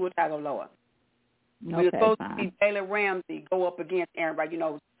versus Tua Tagovailoa. We were supposed to see Jalen Ramsey go up against Aaron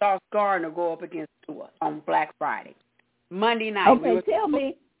Rodgers. Sauce Gardner go up against Tua on Black Friday. Monday night. Okay, tell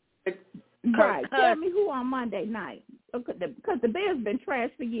me who on Monday night. Because the Bears been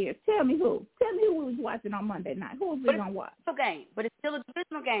trash for years. Tell me who. Tell me who we was watching on Monday night. Who was we going to watch? It's a game, but it's still a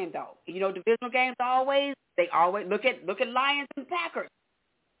divisional game, though. Divisional games always look at Lions and Packers.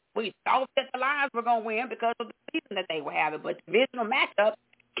 We thought that the Lions were going to win because of the season that they were having, but divisional matchups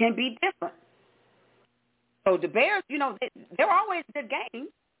can be different. So the Bears, they're always good games.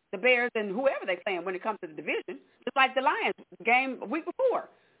 The Bears and whoever they're playing when it comes to the division, just like the Lions game a week before.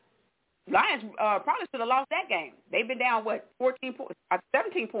 Lions probably should have lost that game. They've been down,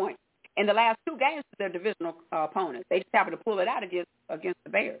 17 points in the last 2 games to their divisional opponents. They just happened to pull it out against the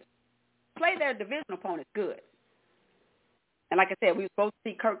Bears. Play their divisional opponents good. And like I said, we were supposed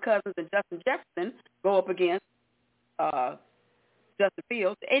to see Kirk Cousins and Justin Jefferson go up against Justin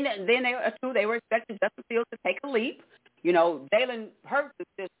Fields. And then they were expecting Justin Fields to take a leap. Jalen Hurts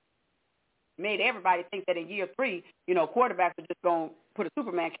just made everybody think that in year 3, quarterbacks are just going to put a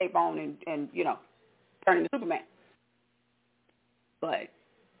Superman cape on and turn into Superman. But,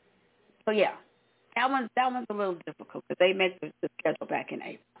 so yeah, that one's a little difficult because they make the schedule back in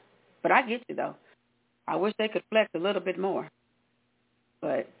April. But I get you, though. I wish they could flex a little bit more.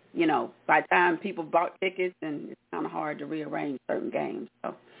 But, by the time people bought tickets, and it's kind of hard to rearrange certain games.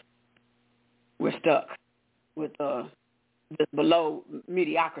 So we're stuck with this below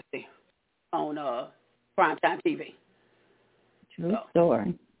mediocrity on primetime TV. True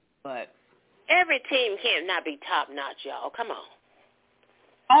story. But every team cannot be top notch, y'all. Come on.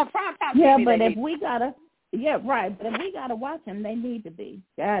 On primetime TV. Yeah, but if we gotta, but if we gotta watch them, they need to be.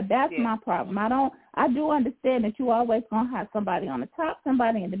 That's my problem. I do understand that you always gonna have somebody on the top,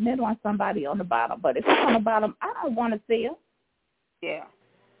 somebody in the middle, and somebody on the bottom. But if it's on the bottom, I don't want to see them. Yeah.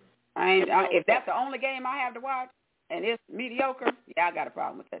 If that's the only game I have to watch and it's mediocre, I got a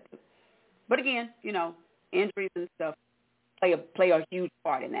problem with that too. But again, injuries and stuff play a huge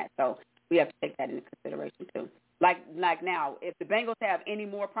part in that. So we have to take that into consideration too. Like now, if the Bengals have any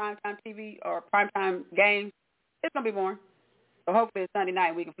more primetime TV or primetime games, it's going to be more. So hopefully it's Sunday night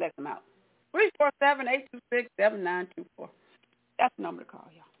and we can flex them out. 347-826-7924. That's the number to call,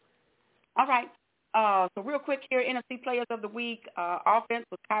 y'all. All right. So real quick here, NFC Players of the Week. Offense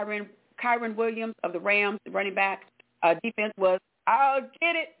was Kyron Williams of the Rams, the running back. Defense was, I'll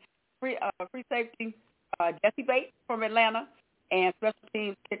get it, free safety Jesse Bates from Atlanta. And special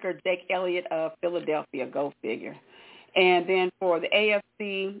teams kicker Jake Elliott of Philadelphia. Go figure. And then for the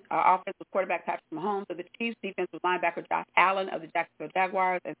AFC, offense was quarterback Patrick Mahomes of the Chiefs. Defense was linebacker Josh Allen of the Jacksonville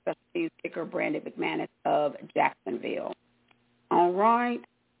Jaguars. And special teams kicker Brandon McManus of Jacksonville. All right.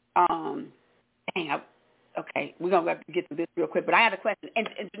 Okay, we're going to get to this real quick. But I had a question. And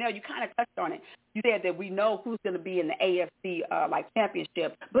Janelle, you kind of touched on it. You said that we know who's going to be in the AFC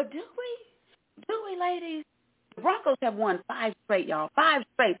championship. But do we? Do we, ladies? The Broncos have won 5 straight, y'all. 5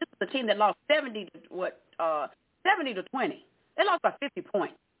 straight. This is a team that lost 70 to 20. They lost by 50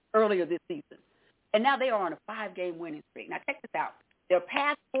 points earlier this season. And now they are on a 5-game winning streak. Now, check this out. Their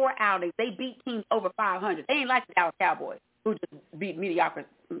past 4 outings, they beat teams over 500. They ain't like the Dallas Cowboys, who just beat mediocre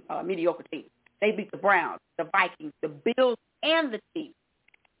teams. They beat the Browns, the Vikings, the Bills, and the Chiefs.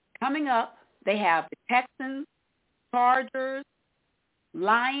 Coming up, they have the Texans, Chargers,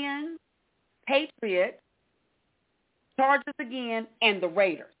 Lions, Patriots, Chargers again, and the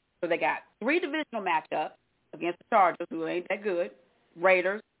Raiders. So they got 3 divisional matchups against the Chargers, who ain't that good.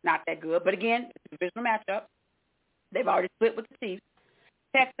 Raiders, not that good. But again, it's a divisional matchup. They've already split with the Chiefs.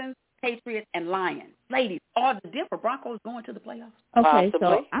 Texans, Patriots, and Lions. Ladies, are the Denver Broncos going to the playoffs? Okay, Possibly.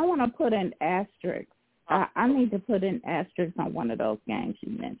 so I want to put an asterisk. I need to put an asterisk on one of those games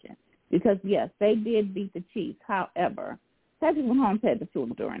you mentioned. Because, yes, they did beat the Chiefs. However, Patrick Mahomes had the flu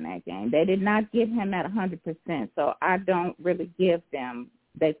during that game. They did not get him at 100%, so I don't really give them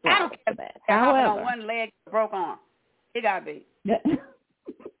they flowers for that. However, on one leg, broke arm. It got to be.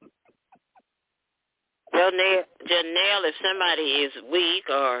 Janelle, if somebody is weak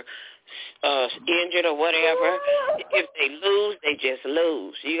or injured or whatever, if they lose, they just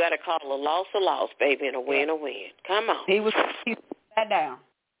lose. You got to call a loss, baby, and a win a win. Come on. He sat down.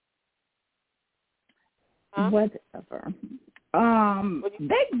 Huh? Whatever.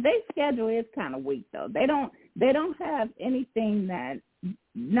 Their schedule is kind of weak though. They don't have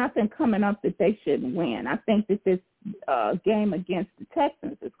nothing coming up that they shouldn't win. I think that this game against the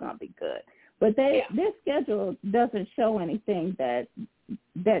Texans is going to be good. But their schedule doesn't show anything that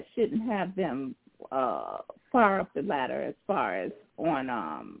shouldn't have them far up the ladder as far as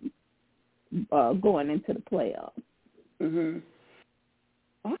on going into the playoffs. Mhm.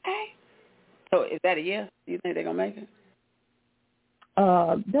 Okay. So is that a yes? Do you think they're gonna make it?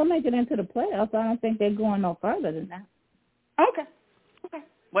 They'll make it into the playoffs. I don't think they're going no further than that. Okay.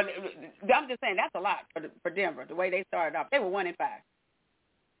 Well, I'm just saying that's a lot for Denver. The way they started off, they were 1-5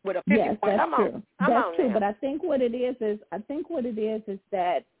 with a 50 yes, point. that's true. That's true. Now. But I think what it is is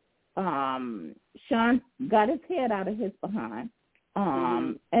that Sean got his head out of his behind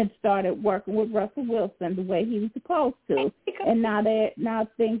and started working with Russell Wilson the way he was supposed to, and now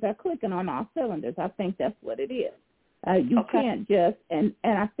things are clicking on all cylinders. I think that's what it is. You can't just and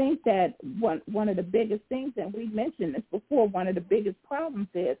I think that one of the biggest things, and we mentioned this before, one of the biggest problems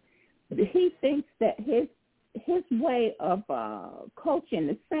is he thinks that his way of coaching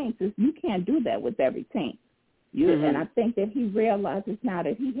the Saints is you can't do that with every team. And I think that he realizes now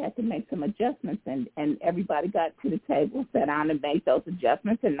that he had to make some adjustments, and everybody got to the table, sat down and made those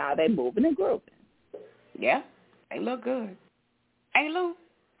adjustments, and now they're moving and grooving. Yeah, they look good. Hey, Lou,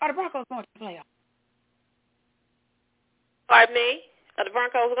 are the Broncos going to the playoffs? Pardon me? Are the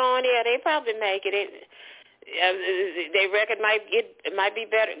Broncos going? Yeah, they probably make it. Their record might be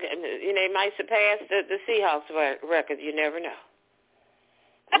better. They might surpass the Seahawks record. You never know.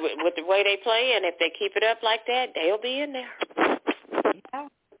 With the way they play, and if they keep it up like that, they'll be in there. Yeah.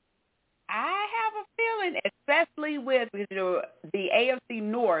 I have a feeling, especially with the AFC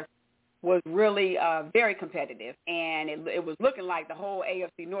North was really very competitive, and it was looking like the whole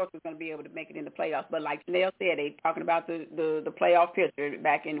AFC North was going to be able to make it in the playoffs. But like Janelle said, they talking about the playoff picture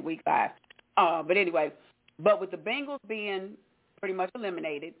back in week 5. But anyway, with the Bengals being pretty much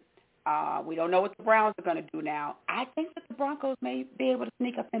eliminated, we don't know what the Browns are going to do now. I think that the Broncos may be able to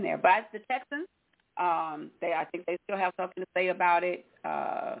sneak up in there. But as the Texans, I think they still have something to say about it.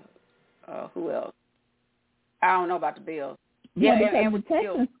 Who else? I don't know about the Bills. Yeah, because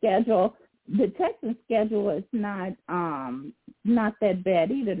the Texans schedule is not that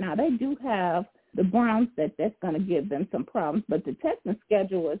bad either. Now they do have the Browns that's going to give them some problems, but the Texans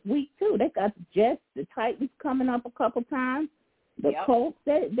schedule is weak too. They got the Jets, the Titans coming up a couple times. The Colts,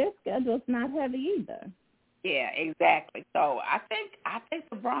 their schedule is not heavy either. Yeah, exactly. So I think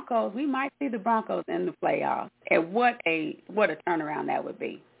the Broncos, we might see the Broncos in the playoffs. And what a turnaround that would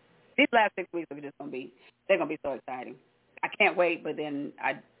be. These last 6 weeks are just they're gonna be so exciting. I can't wait, but then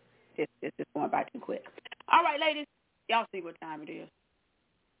it's just going by too quick. All right, ladies, y'all see what time it is.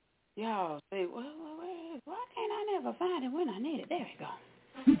 Y'all see, why can't I never find it when I need it? There we go.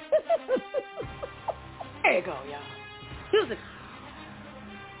 There you go, y'all. Music.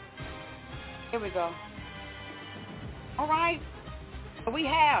 Here we go. All right. So we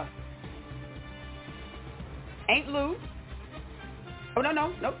have Ain't Lou. Oh,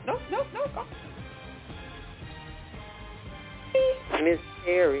 no. Miss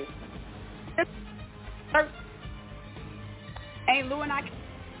Terry. Ain't Lou and I.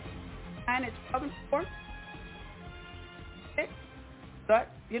 And it's 12-4. But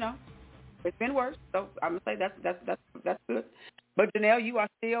it's been worse. So I'm gonna say that's good. But Janelle, you are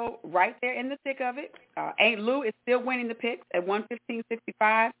still right there in the thick of it. Ain't Lou is still winning the picks at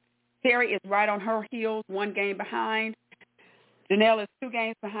 115.65. Terry is right on her heels, 1 game behind. Janelle is 2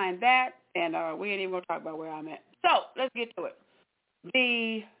 games behind that, and we ain't even gonna talk about where I'm at. So let's get to it.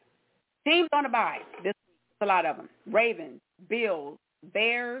 The teams on the bye this week, a lot of them: Ravens, Bills,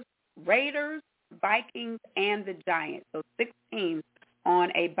 Bears, Raiders, Vikings, and the Giants. So 6 teams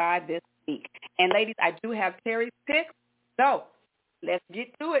on a bye this week. And ladies, I do have Terry's picks. So let's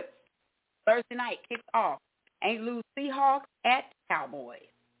get to it. Thursday night kicks off. Ain't Lou Seahawks at Cowboys.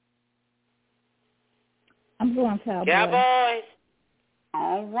 I'm going Cowboys. Cowboys.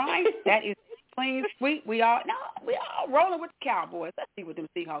 All right. That is clean sweep. We all rolling with the Cowboys. Let's see what them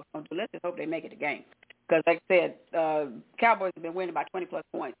Seahawks going to do. Let's just hope they make it a game. Because, like I said, Cowboys have been winning by 20-plus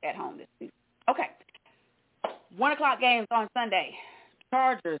points at home this season. Okay. 1 o'clock games on Sunday.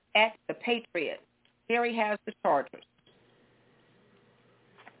 Chargers at the Patriots. Terry has the Chargers.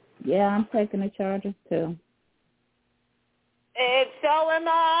 Yeah, I'm taking the Chargers, too. And so am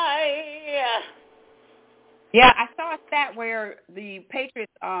I. Yeah, I saw a stat where the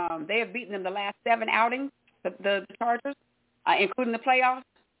Patriots, they have beaten them the last 7 outings, the Chargers, including the playoffs.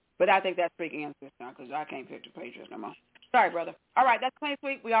 But I think that's freaking answers now because I can't pick the Patriots no more. Sorry, brother. All right, that's clean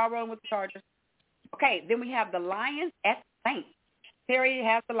sweep. We all rolling with the Chargers. Okay, then we have the Lions at the Saints. Terry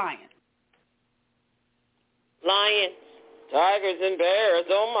has the Lions. Lions, Tigers, and Bears.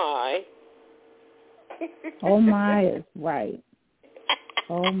 Oh, my. Oh, my is right.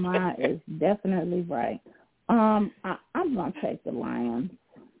 Oh, my is definitely right. I'm going to take the Lions.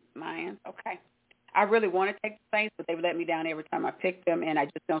 Lions, okay. I really want to take the Saints, but they've let me down every time I pick them, and I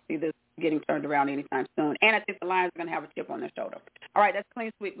just don't see this getting turned around anytime soon. And I think the Lions are going to have a chip on their shoulder. All right, that's clean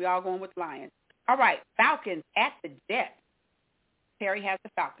sweep. We all going with Lions. All right, Falcons at the Jets. Terry has the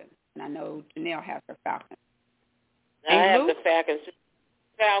Falcons, and I know Janelle has her Falcons. I have the Falcons.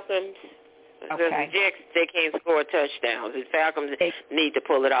 Falcons. Okay. The Jets, they can't score touchdowns. The Falcons need to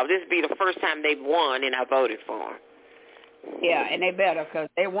pull it off. This will be the first time they've won, and I voted for them. Yeah, and they better because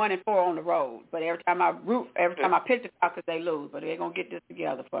they 1-4 on the road. But every time I pick the Falcons, they lose. But they're gonna get this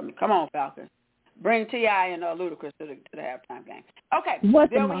together for me. Come on, Falcons. Bring T.I. and Ludacris to the halftime game. Okay. What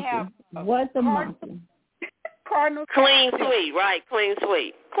the then monkey? We have what the monkey? Cardinals. Clean sweep, right? Clean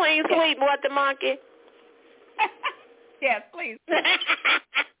sweep. Clean sweep. What the monkey? Yes, please.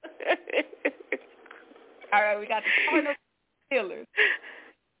 All right, we got the Cardinals, Steelers.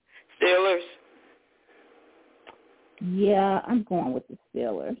 Steelers. Yeah, I'm going with the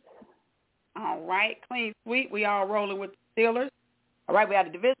Steelers. All right, clean sweep. We all rolling with the Steelers. All right, we have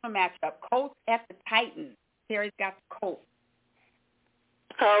the divisional matchup. Colts at the Titans. Terry's got the Colts.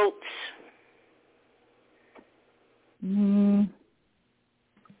 Colts.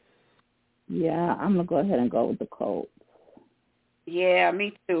 Yeah, I'm gonna go ahead and go with the Colts. Yeah,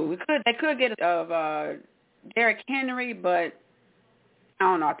 me too. They could get of Derrick Henry, but I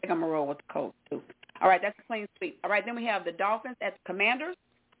don't know. I think I'm gonna roll with the Colts too. All right, that's a clean sweep. All right, then we have the Dolphins at the Commanders.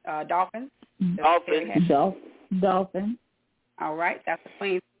 Dolphins. Dolphins. All right, that's a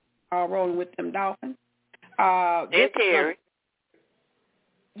clean. All rolling with them Dolphins. And Terry.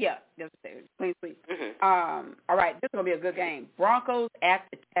 Yeah, that's a clean sweep. Mm-hmm. All right, this is gonna be a good game. Broncos at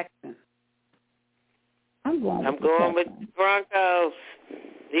the Texans. I'm going with the Broncos,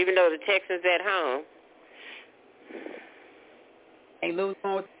 even though the Texans at home. Hey, Lou's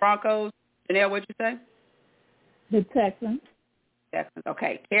going with the Broncos. Janelle, what'd you say? The Texans. Texans.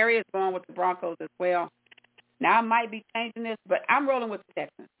 Okay. Terry is going with the Broncos as well. Now, I might be changing this, but I'm rolling with the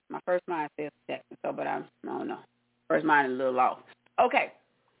Texans. My first mind says Texans, but I don't know. First mind is a little off. Okay.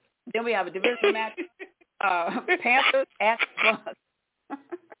 Then we have a division match. Panthers at the Bucks.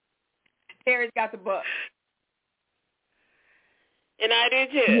 Terry's got the Bucks. And I do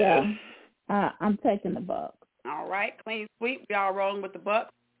too. Yeah. I'm taking the Bucks. All right. Clean sweep. We all rolling with the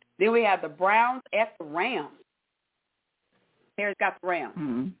Bucks. Then we have the Browns at the Rams. Terry's got the Rams.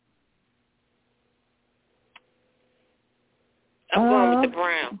 Mm-hmm. I'm going with the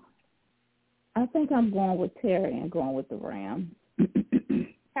Browns. I think I'm going with Terry and going with the Rams.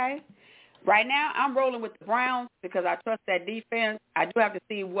 Okay. Right now, I'm rolling with the Browns because I trust that defense. I do have to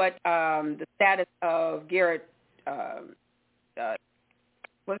see what the status of Garrett,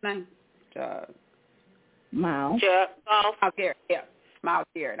 what's his name? Miles. Miles Garrett, yeah. Miles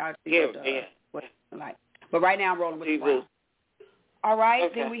Garrett. I'll see what it's like. But right now, I'm rolling with the Browns. All right.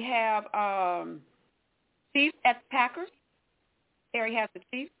 Okay. Then we have Chiefs at the Packers. Terry has the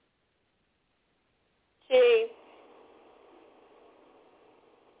Chiefs. Chiefs.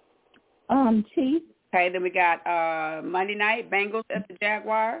 Chiefs. Okay, then we got Monday night, Bengals at the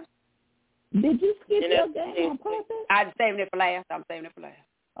Jaguars. Did you skip your game on purpose? I'm saving it for last.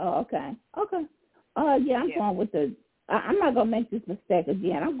 Oh, okay. Yeah, I'm going with the I'm not going to make this mistake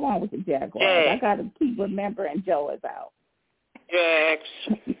again. I'm going with the Jaguars. I got to keep remembering Joe is out. Jags.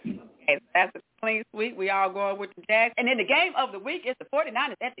 Okay, that's a clean sweep. We all going with the Jags. And then the game of the week is the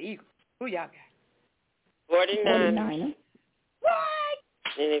 49ers at the Eagles. Who y'all got? 49ers. What?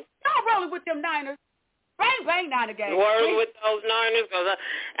 Y'all rolling with them Niners. Bang, Niner game. Rolling with those Niners because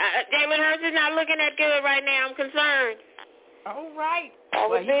Jalen Hurts is not looking that good right now. I'm concerned. All right. I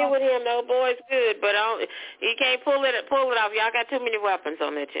was there with him. The boy's good, but he can't pull it off. Y'all got too many weapons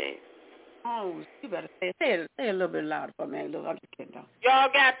on that team. Oh, you better say it a little bit louder for me. Look, I'm just kidding, though. Y'all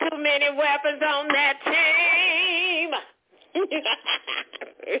got too many weapons on that team.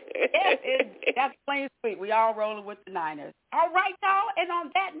 Yes, that's plain sweet. We all rolling with the Niners. All right, y'all. And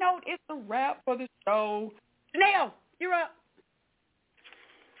on that note, it's a wrap for the show. Janelle, you're up.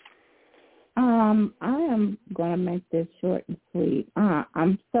 I am going to make this short and sweet.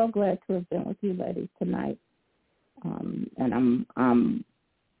 I'm so glad to have been with you ladies tonight. And I'm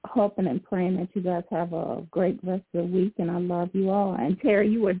hoping and praying that you guys have a great rest of the week, and I love you all. And Terry,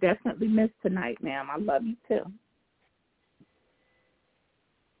 you were definitely missed tonight, ma'am. I love you too.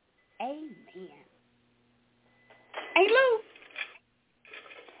 Amen. Hey, Lou.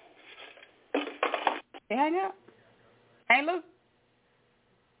 Hang up. Hey, Lou.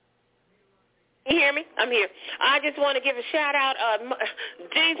 You hear me? I'm here. I just want to give a shout-out.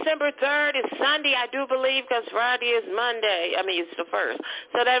 December 3rd is Sunday, I do believe, because Friday is Monday. I mean, it's the 1st.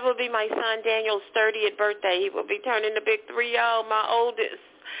 So that will be my son Daniel's 30th birthday. He will be turning the big 3-0, my oldest.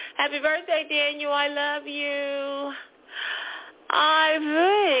 Happy birthday, Daniel. I love you. I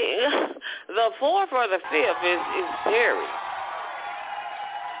think the 4th or the 5th is Terry.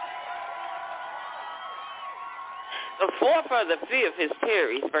 The 4th or the 5th is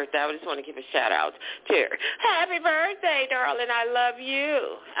Terry's birthday. I just want to give a shout-out to Terry. Happy birthday, darling. I love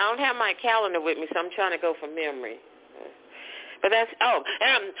you. I don't have my calendar with me, so I'm trying to go from memory. But that's,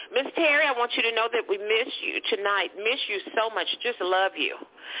 Miss Terry, I want you to know that we miss you tonight. Miss you so much. Just love you.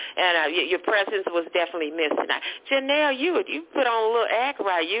 And your presence was definitely missed tonight. Janelle, you put on a little act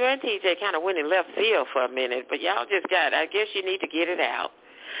right. You and TJ kind of went in left field for a minute, but y'all just I guess you need to get it out.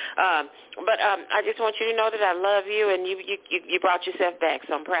 But I just want you to know that I love you, and you brought yourself back,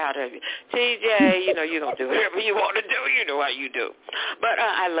 so I'm proud of you. TJ, you're going to do whatever you want to do. You know how you do. But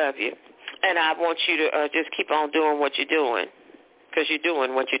I love you, and I want you to just keep on doing what you're doing, because you're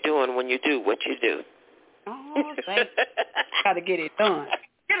doing what you're doing when you do what you do. Oh, thanks. Got to get it done.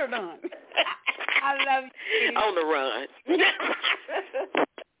 Get her done. I love you. On the run.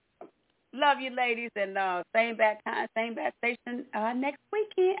 Love you, ladies, and same bat time, same bat station next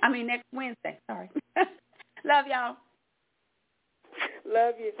Wednesday. Sorry. Love y'all.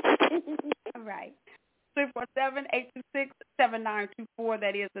 Love you. All right. 347-826-7924.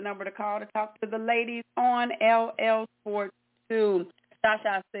 That is the number to call to talk to the ladies on LL SPORTS2.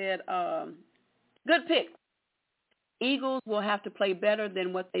 Shasha said, good pick. Eagles will have to play better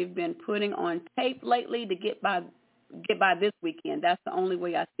than what they've been putting on tape lately to get by this weekend. That's the only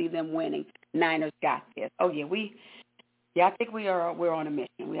way I see them winning. Niners got this. Oh yeah, I think we're on a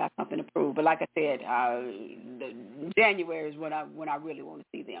mission. We have something to prove. But like I said, January is when I really want to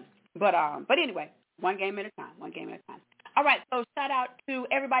see them. But anyway, one game at a time. All right, so shout out to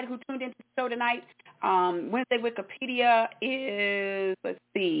everybody who tuned into the show tonight. Wednesday Wikipedia is,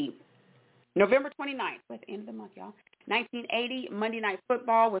 November 29th. We're at the end of the month, y'all. 1980, Monday Night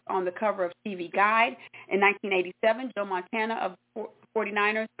Football was on the cover of TV Guide. In 1987, Joe Montana of the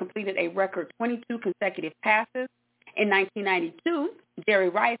 49ers completed a record 22 consecutive passes. In 1992, Jerry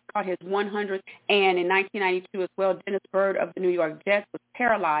Rice caught his 100th, and in 1992 as well, Dennis Byrd of the New York Jets was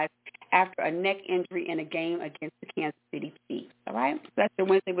paralyzed after a neck injury in a game against the Kansas City Chiefs. All right? So that's your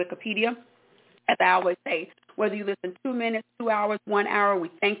Wednesday Wikipedia. As I always say, whether you listen 2 minutes, 2 hours, 1 hour,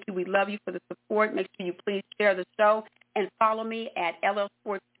 we thank you. We love you for the support. Make sure you please share the show and follow me at LL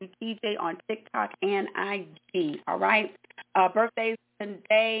SPORTS2TJ on TikTok and IG. All right? Birthdays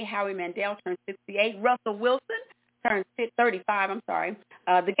today, Howie Mandel turns 68. Russell Wilson turns 35.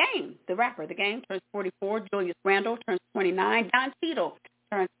 The rapper, turns 44. Julius Randle turns 29. Don Cheadle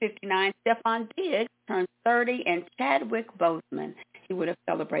turns 59. Stephon Diggs turns 30. And Chadwick Boseman, he would have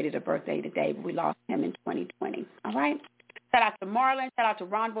celebrated a birthday today, but we lost him in 2020. All right? Shout out to Marlon. Shout out to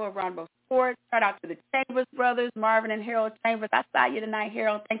Ronbo of Ronbo Sports. Shout out to the Chambers brothers, Marvin and Harold Chambers. I saw you tonight,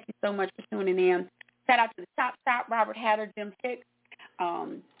 Harold. Thank you so much for tuning in. Shout out to the Chop Shop, Robert Hatter, Jim Hicks.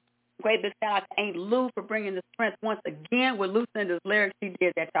 Great big shout out to Aunt Lou for bringing the strength once again with Lucinda's lyrics. She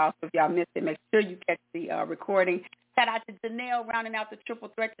did that, y'all. So if y'all missed it, make sure you catch the recording. Shout out to Janelle rounding out the triple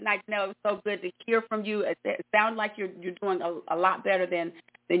threat tonight. Janelle, it was so good to hear from you. It sounds like you're doing a lot better than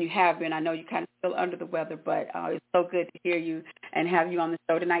you have been. I know you're kind of still under the weather, but it's so good to hear you and have you on the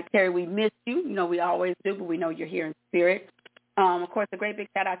show tonight. Terry, we missed you. You know, we always do, but we know you're here in spirit. Of course, a great big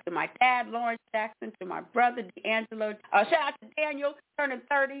shout-out to my dad, Lawrence Jackson, to my brother, D'Angelo. Shout-out to Daniel, turning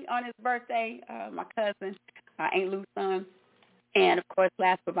 30 on his birthday, my cousin, Aunt Lou's son. And, of course,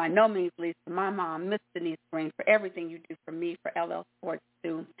 last but by no means least, to my mom, Miss Denise Green, for everything you do for me, for LL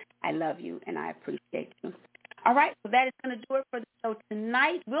SPORTS2. I love you, and I appreciate you. All right, so that is going to do it for the show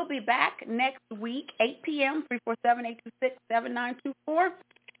tonight. We'll be back next week, 8 p.m., 347-826-7924.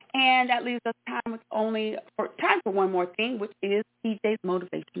 And that leaves us time for one more thing, which is TJ's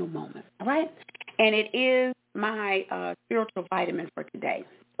motivational moment. All right? And it is my spiritual vitamin for today.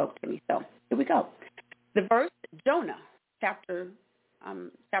 Spoke to me. So here we go. The verse, Jonah, chapter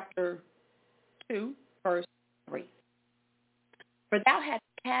 2, verse 3. For thou hast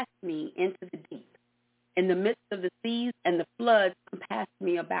cast me into the deep, in the midst of the seas, and the floods compassed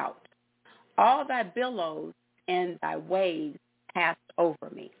me about. All thy billows and thy waves passed over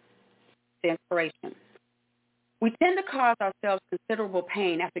me. The inspiration. We tend to cause ourselves considerable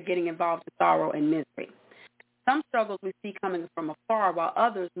pain after getting involved in sorrow and misery. Some struggles we see coming from afar, while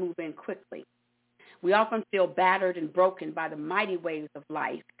others move in quickly. We often feel battered and broken by the mighty waves of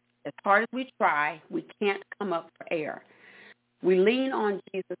life. As hard as we try, we can't come up for air. We lean on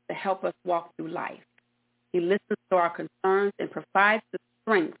Jesus to help us walk through life. He listens to our concerns and provides the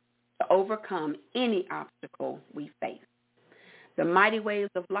strength to overcome any obstacle we face. The mighty waves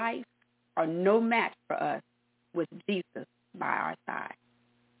of life are no match for us with Jesus by our side.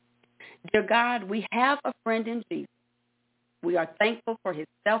 Dear God, we have a friend in Jesus. We are thankful for his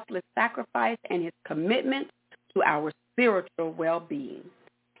selfless sacrifice and his commitment to our spiritual well-being.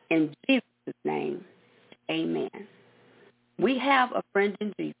 In Jesus' name, amen. We have a friend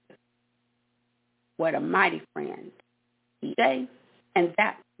in Jesus. What a mighty friend. TJ, and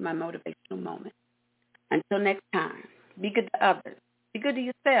that's my motivational moment. Until next time, be good to others. Be good to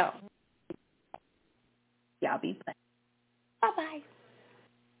yourself. Y'all be blessed. Bye-bye.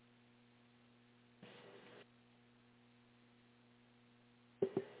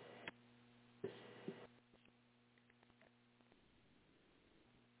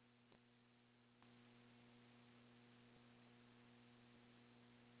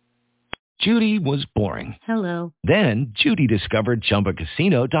 Judy was boring. Hello. Then Judy discovered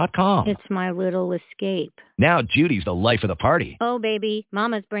ChumbaCasino.com. It's my little escape. Now Judy's the life of the party. Oh, baby,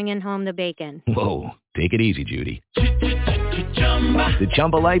 mama's bringing home the bacon. Whoa, take it easy, Judy. The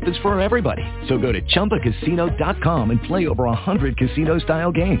Chumba life is for everybody. So go to ChumbaCasino.com and play over 100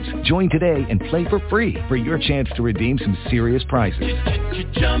 casino-style games. Join today and play for free for your chance to redeem some serious prizes.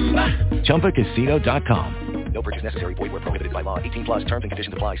 ChumbaCasino.com. No purchase necessary. Void where prohibited by law. 18 plus terms and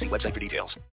conditions apply. See website for details.